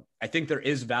there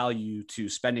is value to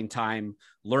spending time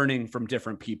learning from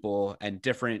different people and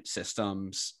different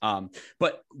systems.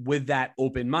 But with that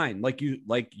open mind, like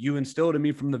you instilled in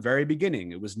me from the very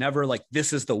beginning, it was never like,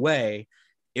 this is the way.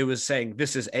 It was saying,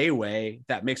 this is a way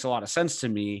that makes a lot of sense to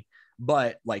me,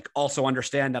 but, like, also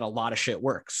understand that a lot of shit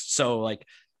works. So, like,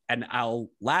 and I'll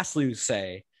lastly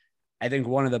say, I think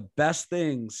one of the best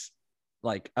things,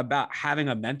 like, about having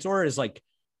a mentor is, like,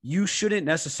 you shouldn't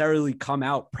necessarily come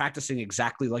out practicing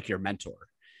exactly like your mentor.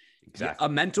 Exactly. A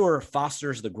mentor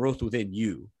fosters the growth within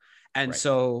you. And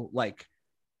so, like,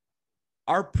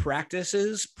 our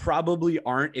practices probably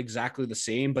aren't exactly the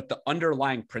same, but the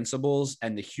underlying principles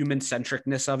and the human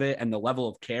centricness of it and the level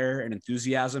of care and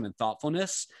enthusiasm and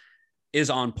thoughtfulness is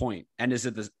on point and is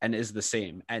the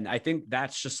same. And I think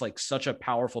that's just, like, such a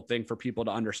powerful thing for people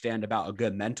to understand about a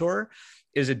good mentor,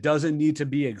 is it doesn't need to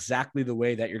be exactly the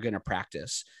way that you're going to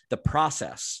practice. The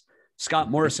process, Scott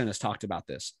Morrison has talked about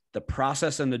this, the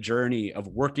process and the journey of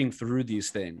working through these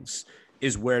things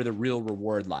is where the real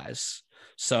reward lies.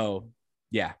 So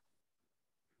yeah.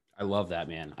 I love that,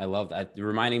 man. I love that.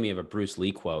 Reminding me of a Bruce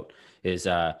Lee quote is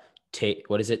take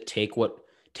what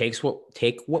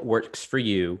works for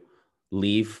you,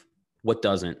 leave what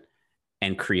doesn't,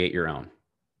 and create your own,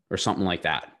 or something like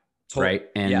that. Right.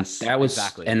 And yes, that was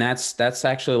exactly. And that's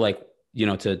actually, like, you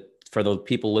know, for the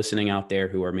people listening out there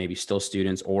who are maybe still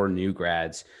students or new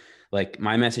grads, like,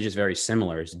 my message is very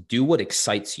similar, is do what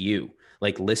excites you.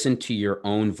 Like, listen to your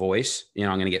own voice. You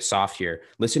know, I'm going to get soft here.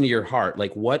 Listen to your heart.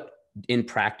 Like, what in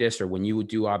practice, or when you would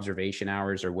do observation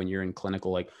hours, or when you're in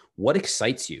clinical, like, what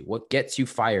excites you? What gets you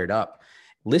fired up?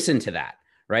 Listen to that.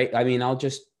 Right. I mean, I'll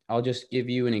just give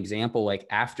you an example. Like,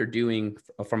 after doing,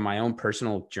 from my own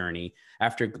personal journey,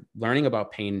 after learning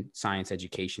about pain science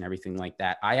education, everything like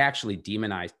that, I actually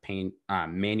demonized pain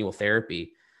manual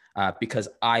therapy because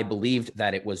I believed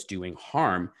that it was doing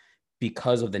harm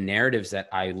because of the narratives that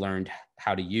I learned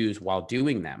how to use while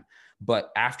doing them.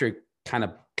 But after kind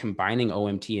of combining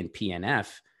OMT and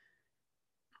PNF,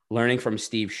 learning from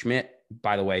Steve Schmidt,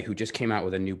 by the way, who just came out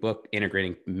with a new book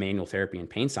integrating manual therapy and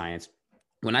pain science,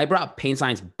 when I brought pain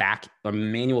science back, or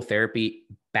manual therapy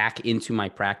back into my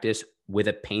practice with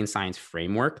a pain science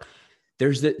framework, there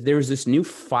was this new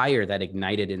fire that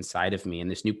ignited inside of me,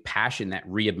 and this new passion that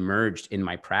reemerged in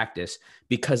my practice,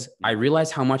 because I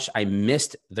realized how much I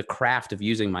missed the craft of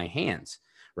using my hands.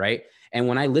 Right. And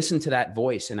when I listened to that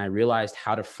voice and I realized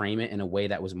how to frame it in a way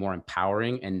that was more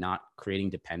empowering and not creating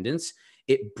dependence,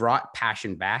 it brought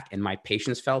passion back, and my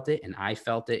patients felt it and I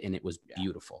felt it, and it was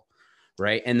beautiful.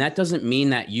 Right. And that doesn't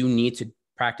mean that you need to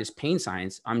practice pain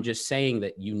science. I'm just saying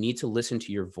that you need to listen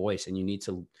to your voice, and you need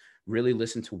to really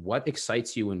listen to what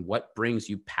excites you and what brings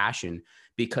you passion,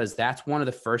 because that's one of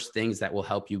the first things that will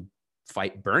help you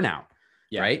fight burnout.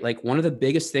 Yeah. Right. Like one of the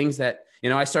biggest things that,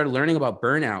 I started learning about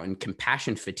burnout and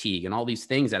compassion fatigue and all these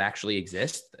things that actually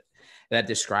exist that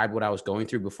described what I was going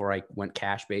through before I went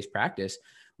cash-based practice,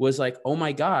 was like, oh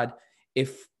my God,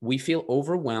 if we feel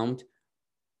overwhelmed,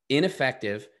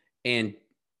 ineffective, and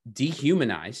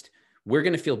dehumanized, we're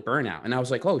going to feel burnout. And I was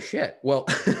like, oh shit. Well,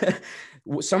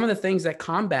 some of the things that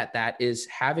combat that is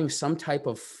having some type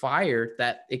of fire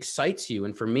that excites you.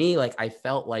 And for me, like, I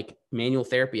felt like manual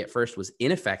therapy at first was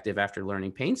ineffective after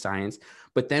learning pain science.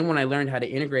 But then when I learned how to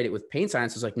integrate it with pain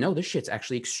science, I was like, no, this shit's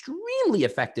actually extremely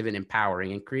effective and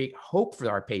empowering and create hope for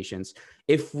our patients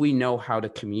if we know how to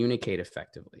communicate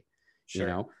effectively.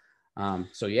 Sure.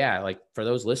 So yeah, like for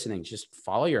those listening, just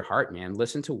follow your heart, man.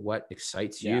 Listen to what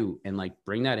excites you and like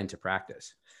bring that into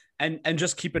practice. And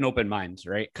just keep an open mind,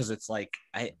 right? Because it's like,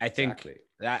 I think exactly.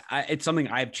 that it's something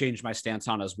I've changed my stance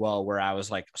on as well, where I was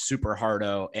like super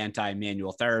hardo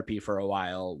anti-manual therapy for a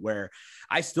while, where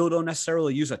I still don't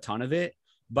necessarily use a ton of it,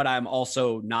 but I'm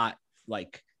also not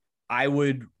like, I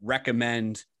would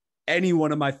recommend any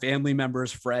one of my family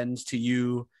members, friends to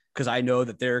you, because I know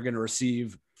that they're going to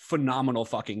receive phenomenal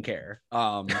fucking care.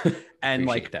 And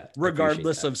like that.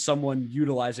 Regardless of someone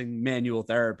utilizing manual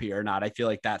therapy or not, I feel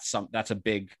like that's a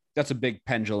big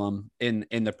pendulum in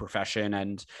the profession.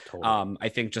 And totally. I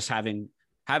think just having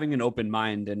an open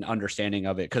mind and understanding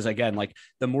of it. Cause again, like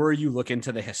the more you look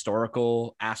into the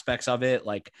historical aspects of it,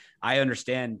 like I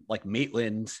understand like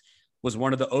Maitland was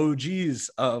one of the OGs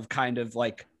of kind of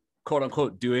like quote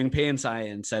unquote doing pain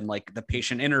science and like the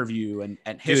patient interview and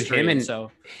history.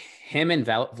 Dude, him and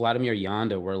Vladimir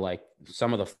Yanda were like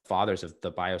some of the fathers of the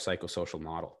biopsychosocial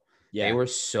model. Yeah.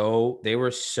 They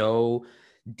were so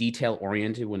detail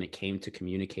oriented when it came to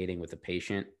communicating with the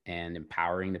patient and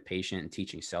empowering the patient and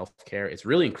teaching self-care. It's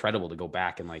really incredible to go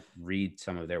back and like read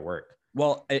some of their work.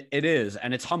 Well, it is.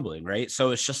 And it's humbling, right?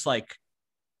 So it's just like,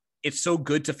 it's so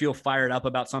good to feel fired up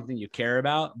about something you care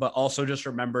about, but also just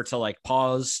remember to like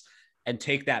pause and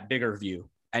take that bigger view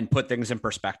and put things in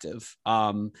perspective.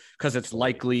 Cause it's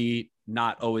likely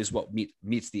not always what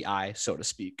meets the eye, so to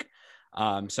speak.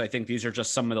 So I think these are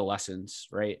just some of the lessons,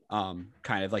 right?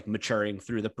 Kind of like maturing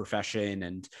through the profession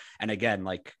and again,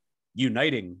 like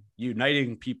uniting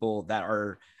people that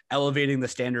are elevating the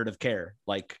standard of care.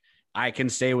 Like I can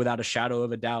say without a shadow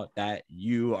of a doubt that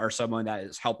you are someone that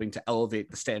is helping to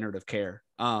elevate the standard of care.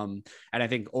 And I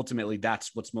think ultimately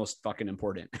that's what's most fucking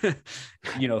important.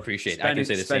 Appreciate it. I can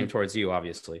say the same towards you,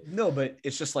 obviously. No, but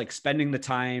it's just like spending the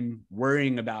time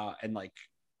worrying about and like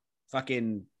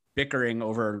fucking bickering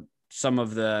over some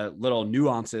of the little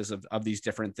nuances of these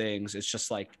different things. It's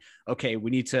just like, okay,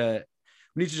 we need to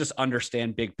just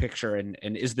understand big picture and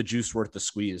is the juice worth the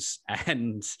squeeze?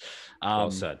 And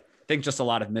well said. I think just a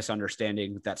lot of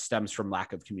misunderstanding that stems from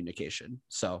lack of communication.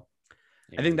 So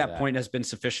I think that point has been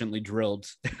sufficiently drilled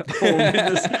home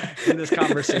in this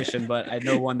conversation, but I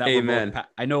know one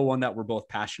that we're both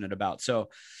passionate about. So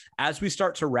as we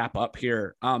start to wrap up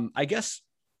here, I guess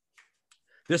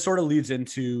this sort of leads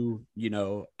into,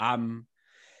 it's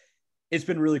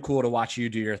been really cool to watch you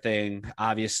do your thing.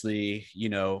 Obviously,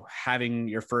 having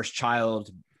your first child,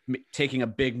 taking a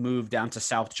big move down to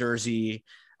South Jersey,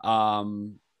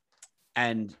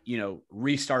 and,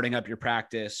 restarting up your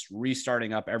practice,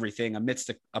 restarting up everything amidst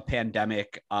a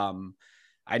pandemic.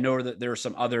 I know that there was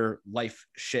some other life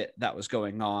shit that was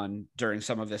going on during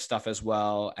some of this stuff as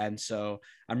well. And so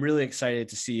I'm really excited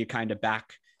to see you kind of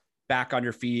back on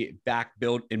your feet,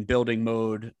 building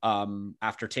mode,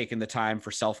 after taking the time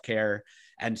for self-care.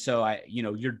 And so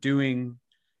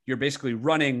you're basically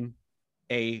running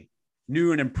a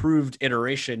new and improved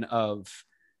iteration of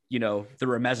the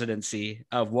residency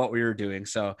of what we were doing.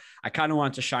 So I kind of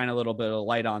want to shine a little bit of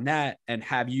light on that and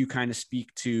have you kind of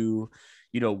speak to,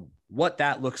 what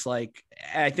that looks like.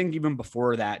 And I think even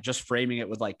before that, just framing it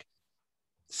with like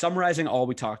summarizing all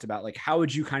we talked about, like how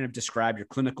would you kind of describe your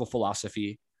clinical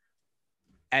philosophy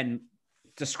and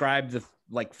describe the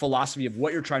like philosophy of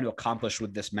what you're trying to accomplish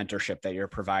with this mentorship that you're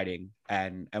providing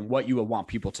and what you would want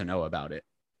people to know about it?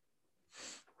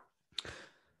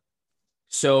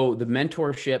 So the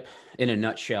mentorship in a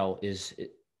nutshell it's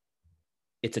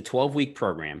a 12-week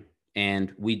program,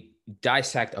 and we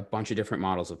dissect a bunch of different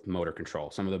models of motor control,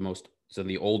 some of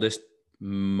the oldest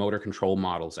motor control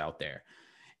models out there.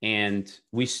 And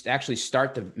we actually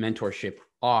start the mentorship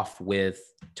off with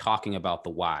talking about the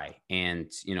why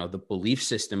and, the belief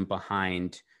system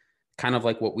behind kind of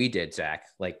like what we did, Zach.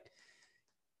 Like,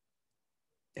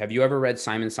 have you ever read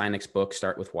Simon Sinek's book,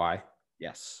 Start With Why?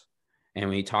 Yes. And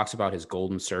when he talks about his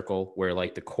golden circle, where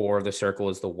like the core of the circle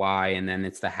is the why, and then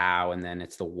it's the how, and then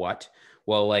it's the what.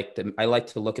 Well, like I like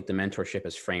to look at the mentorship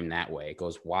as framed that way. It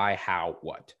goes why, how,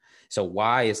 what. So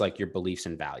why is like your beliefs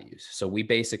and values. So we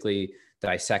basically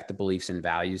dissect the beliefs and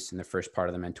values in the first part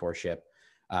of the mentorship.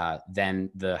 Then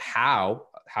the how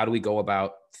do we go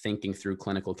about thinking through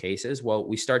clinical cases? Well,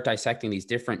 we start dissecting these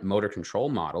different motor control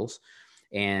models,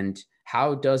 and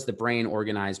how does the brain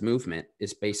organize movement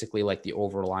is basically like the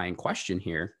overlying question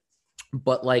here.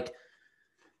 But like,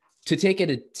 to take it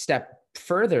a step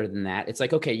further than that, it's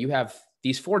like, okay, you have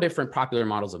these 4 different popular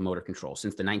models of motor control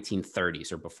since the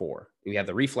 1930s or before. We have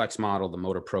the reflex model, the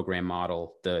motor program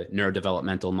model, the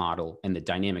neurodevelopmental model, and the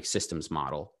dynamic systems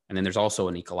model. And then there's also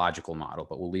an ecological model,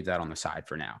 but we'll leave that on the side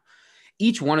for now.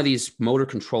 Each one of these motor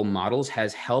control models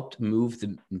has helped move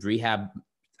the rehab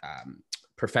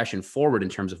profession forward in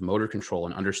terms of motor control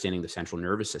and understanding the central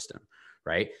nervous system,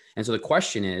 right? And so the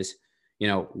question is,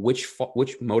 which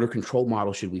motor control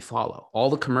model should we follow? All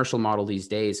the commercial model these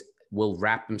days will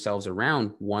wrap themselves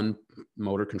around one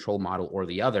motor control model or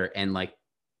the other and like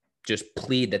just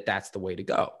plead that that's the way to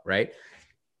go, right?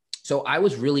 So I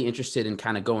was really interested in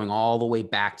kind of going all the way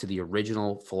back to the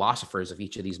original philosophers of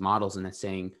each of these models and then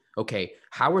saying, okay,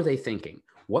 how were they thinking?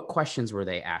 What questions were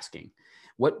they asking?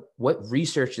 What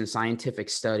research and scientific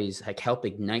studies like help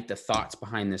ignite the thoughts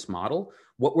behind this model?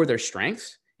 What were their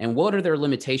strengths? And what are their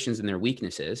limitations and their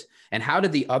weaknesses? And how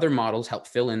did the other models help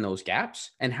fill in those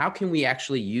gaps? And how can we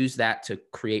actually use that to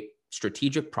create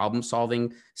strategic problem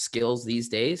solving skills these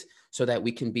days so that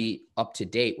we can be up to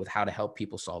date with how to help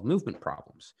people solve movement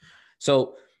problems?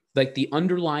 So like the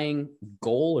underlying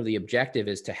goal or the objective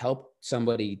is to help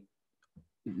somebody,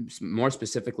 more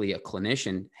specifically a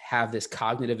clinician, have this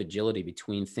cognitive agility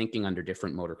between thinking under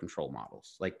different motor control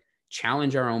models, like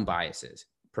challenge our own biases,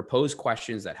 propose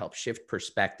questions that help shift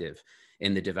perspective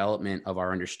in the development of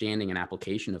our understanding and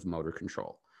application of motor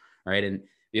control, right? And,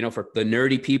 for the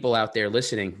nerdy people out there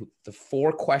listening, the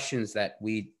 4 questions that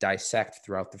we dissect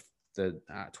throughout the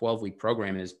 12-week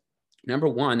program is, number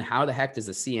 1, how the heck does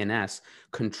the CNS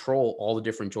control all the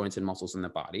different joints and muscles in the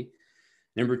body?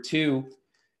 Number 2,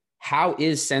 how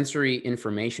is sensory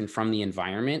information from the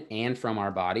environment and from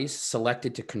our bodies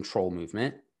selected to control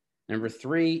movement? Number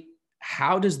 3,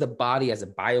 how does the body as a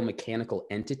biomechanical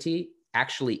entity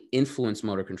actually influence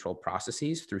motor control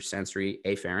processes through sensory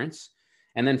afferents?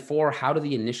 And then 4, how do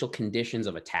the initial conditions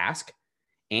of a task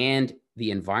and the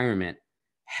environment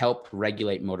help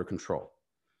regulate motor control?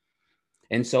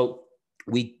 And so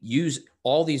we use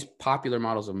all these popular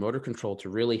models of motor control to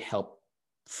really help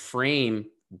frame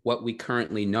what we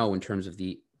currently know in terms of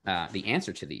the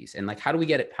answer to these. And like, how do we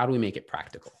get it? How do we make it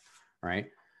practical? Right.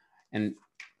 And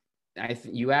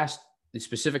you asked the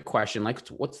specific question, like,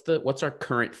 what's our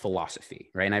current philosophy?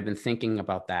 Right. And I've been thinking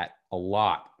about that a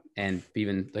lot. And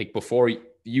even like before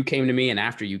you came to me and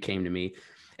after you came to me,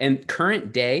 and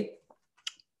current day,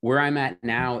 where I'm at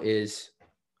now is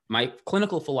my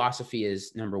clinical philosophy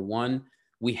is, number 1,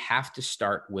 we have to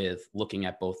start with looking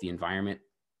at both the environment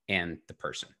and the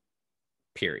person,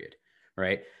 period.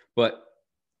 Right. But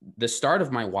the start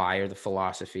of my why, or the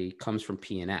philosophy, comes from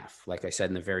PNF. Like I said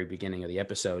in the very beginning of the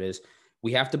episode, is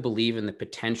we have to believe in the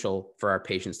potential for our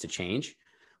patients to change.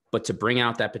 But to bring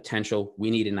out that potential,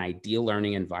 we need an ideal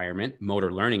learning environment,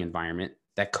 motor learning environment,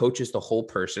 that coaches the whole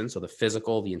person. So the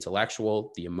physical, the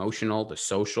intellectual, the emotional, the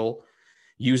social,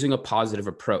 using a positive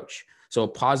approach. So a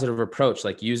positive approach,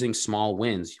 like using small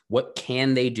wins. What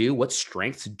can they do? What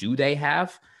strengths do they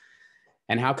have?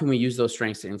 And how can we use those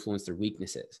strengths to influence their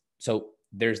weaknesses? So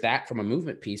there's that from a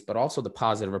movement piece, but also the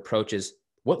positive approach is,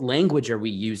 what language are we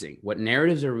using? What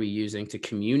narratives are we using to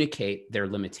communicate their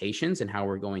limitations and how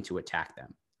we're going to attack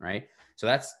them, right? So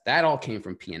that all came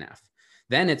from PNF.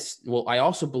 Then I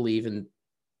also believe in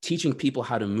teaching people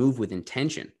how to move with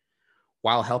intention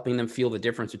while helping them feel the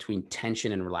difference between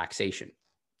tension and relaxation.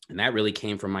 And that really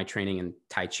came from my training in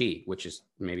Tai Chi, which is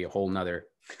maybe a whole nother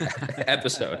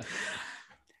episode.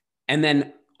 And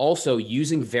then also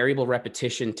using variable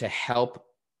repetition to help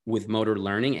with motor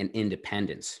learning and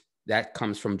independence. That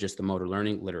comes from just the motor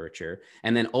learning literature.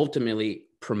 And then ultimately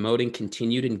promoting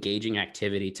continued engaging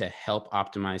activity to help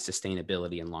optimize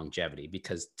sustainability and longevity,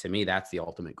 because to me, that's the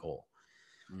ultimate goal.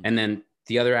 Mm-hmm. And then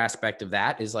the other aspect of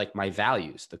that is like my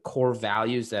values, the core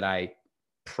values that I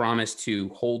promise to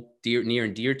hold near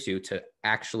and dear to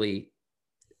actually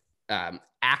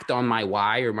act on my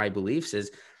why or my beliefs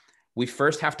is, we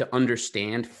first have to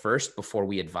understand first before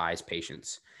we advise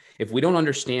patients. If we don't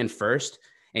understand first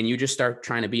and you just start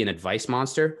trying to be an advice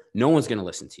monster, no one's going to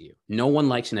listen to you. No one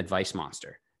likes an advice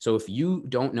monster. So if you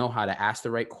don't know how to ask the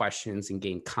right questions and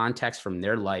gain context from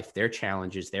their life, their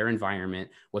challenges, their environment,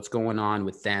 what's going on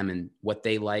with them and what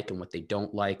they like and what they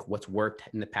don't like, what's worked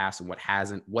in the past and what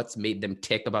hasn't, what's made them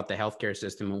tick about the healthcare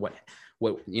system and what,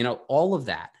 you know, all of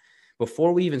that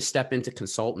before we even step into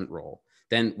consultant role,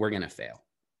 then we're going to fail.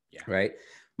 Yeah. Right.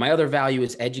 My other value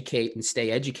is educate and stay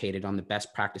educated on the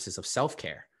best practices of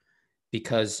self-care,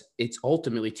 because it's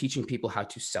ultimately teaching people how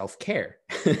to self-care.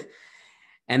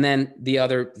 And then the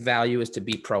other value is to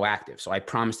be proactive. So I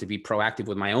promise to be proactive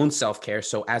with my own self-care.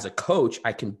 So as a coach,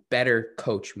 I can better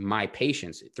coach my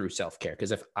patients through self-care.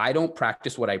 Because if I don't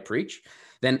practice what I preach,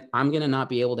 then I'm going to not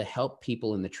be able to help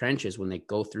people in the trenches when they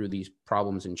go through these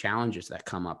problems and challenges that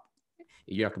come up.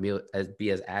 You're not going to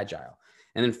be as agile.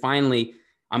 And then finally,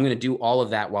 I'm going to do all of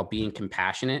that while being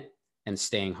compassionate and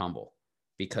staying humble.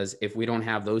 Because if we don't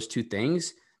have those two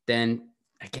things, then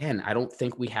again, I don't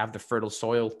think we have the fertile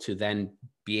soil to then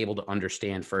be able to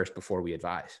understand first before we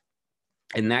advise.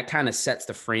 And that kind of sets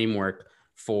the framework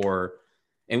for,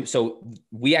 and so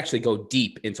we actually go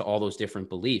deep into all those different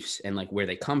beliefs and like where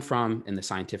they come from and the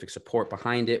scientific support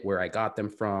behind it, where I got them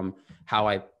from, how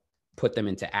I put them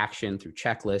into action through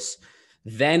checklists.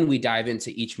 Then we dive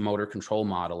into each motor control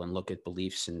model and look at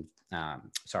beliefs and the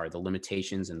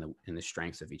limitations and the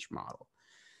strengths of each model.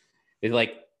 It's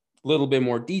like a little bit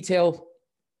more detail.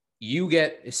 You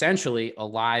get essentially a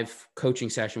live coaching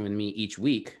session with me each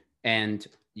week, and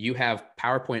you have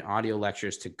PowerPoint audio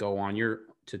lectures to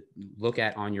look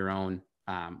at on your own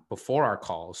before our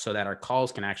calls, so that our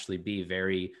calls can actually be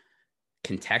very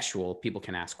contextual. People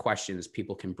can ask questions,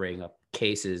 people can bring up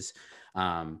cases,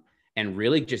 and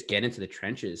really just get into the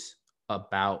trenches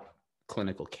about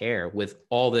clinical care with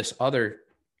all this other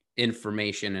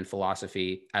information and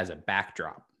philosophy as a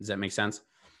backdrop. Does that make sense?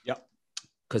 Yep.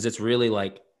 Because it's really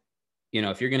like, you know,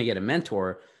 if you're going to get a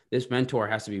mentor, this mentor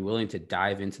has to be willing to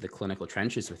dive into the clinical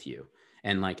trenches with you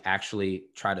and like actually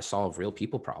try to solve real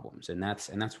people problems. And that's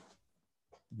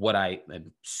what I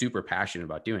am super passionate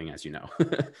about doing, as you know.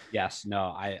 Yes, no,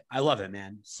 I love it,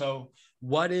 man. So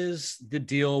what is the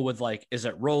deal with, like, is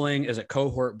it rolling? Is it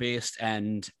cohort based?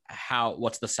 And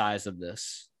what's the size of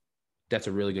this? That's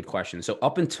a really good question. So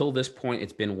up until this point,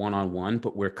 it's been one-on-one,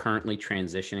 but we're currently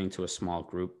transitioning to a small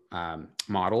group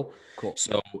model. Cool.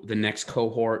 So the next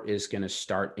cohort is going to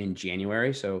start in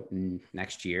January, so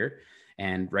next year.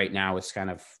 And right now it's kind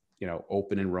of, you know,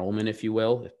 open enrollment, if you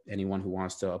will. If anyone who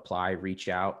wants to apply, reach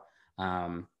out.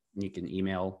 You can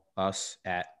email me,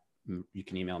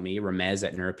 Ramez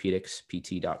at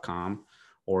neuropedicspt.com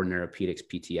or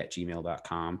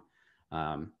neuropedicspt@gmail.com.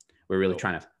 We're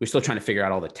still trying to figure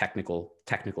out all the technical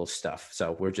stuff.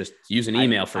 So we're just using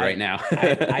email for right now.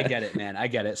 I get it, man. I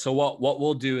get it. So what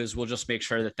we'll do is we'll just make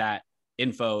sure that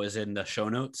info is in the show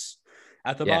notes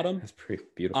at the bottom. That's pretty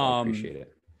beautiful. I appreciate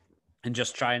it. And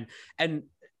just try and,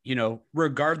 you know,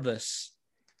 regardless,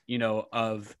 you know,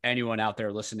 of anyone out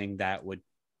there listening that would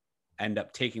end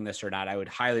up taking this or not, I would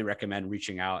highly recommend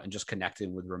reaching out and just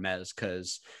connecting with Ramez,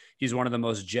 because he's one of the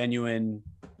most genuine,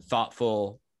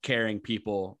 thoughtful, caring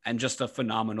people and just a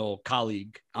phenomenal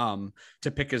colleague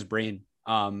to pick his brain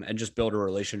and just build a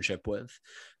relationship with.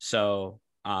 So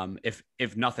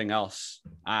if nothing else,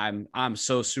 I'm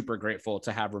so super grateful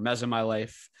to have Ramez in my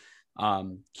life.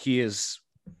 He is,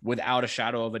 without a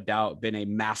shadow of a doubt, been a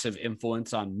massive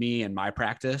influence on me and my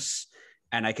practice.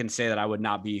 And I can say that I would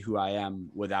not be who I am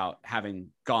without having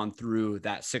gone through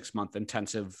that 6-month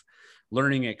intensive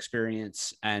learning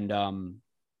experience. And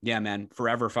yeah, man,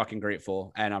 forever fucking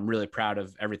grateful. And I'm really proud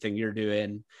of everything you're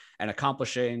doing and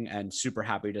accomplishing, and super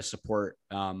happy to support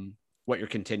what you're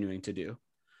continuing to do.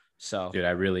 So, dude, I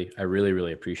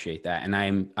really appreciate that. And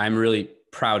I'm really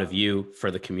proud of you for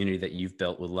the community that you've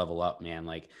built with Level Up, man.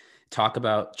 Like, talk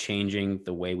about changing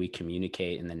the way we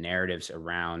communicate and the narratives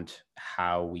around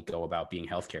how we go about being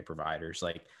healthcare providers.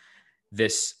 Like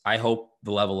this, I hope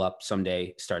the Level Up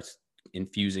someday starts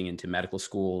infusing into medical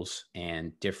schools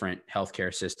and different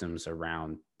healthcare systems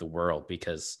around the world,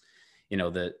 because, you know,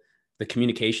 the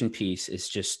communication piece is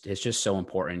just so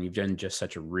important. You've done just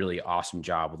such a really awesome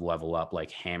job with Level Up,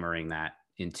 like hammering that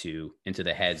into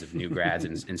the heads of new grads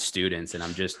and students. And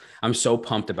I'm so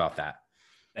pumped about that.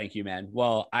 Thank you, man.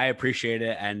 Well, I appreciate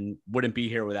it and wouldn't be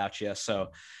here without you.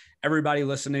 So everybody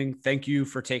listening, thank you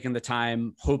for taking the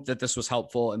time. Hope that this was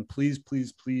helpful. And please,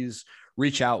 please, please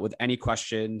reach out with any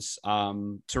questions to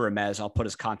Ramez. I'll put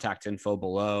his contact info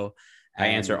below. I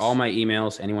answer all my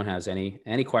emails. Anyone has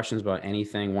any questions about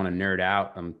anything, want to nerd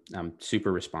out, I'm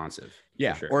super responsive.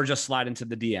 Yeah. Sure. Or just slide into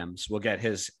the DMs. We'll get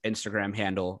his Instagram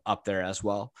handle up there as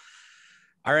well.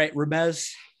 All right,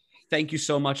 Ramez, thank you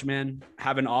so much, man.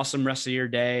 Have an awesome rest of your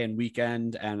day and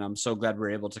weekend. And I'm so glad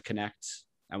we're able to connect,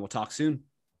 and we'll talk soon.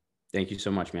 Thank you so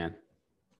much, man.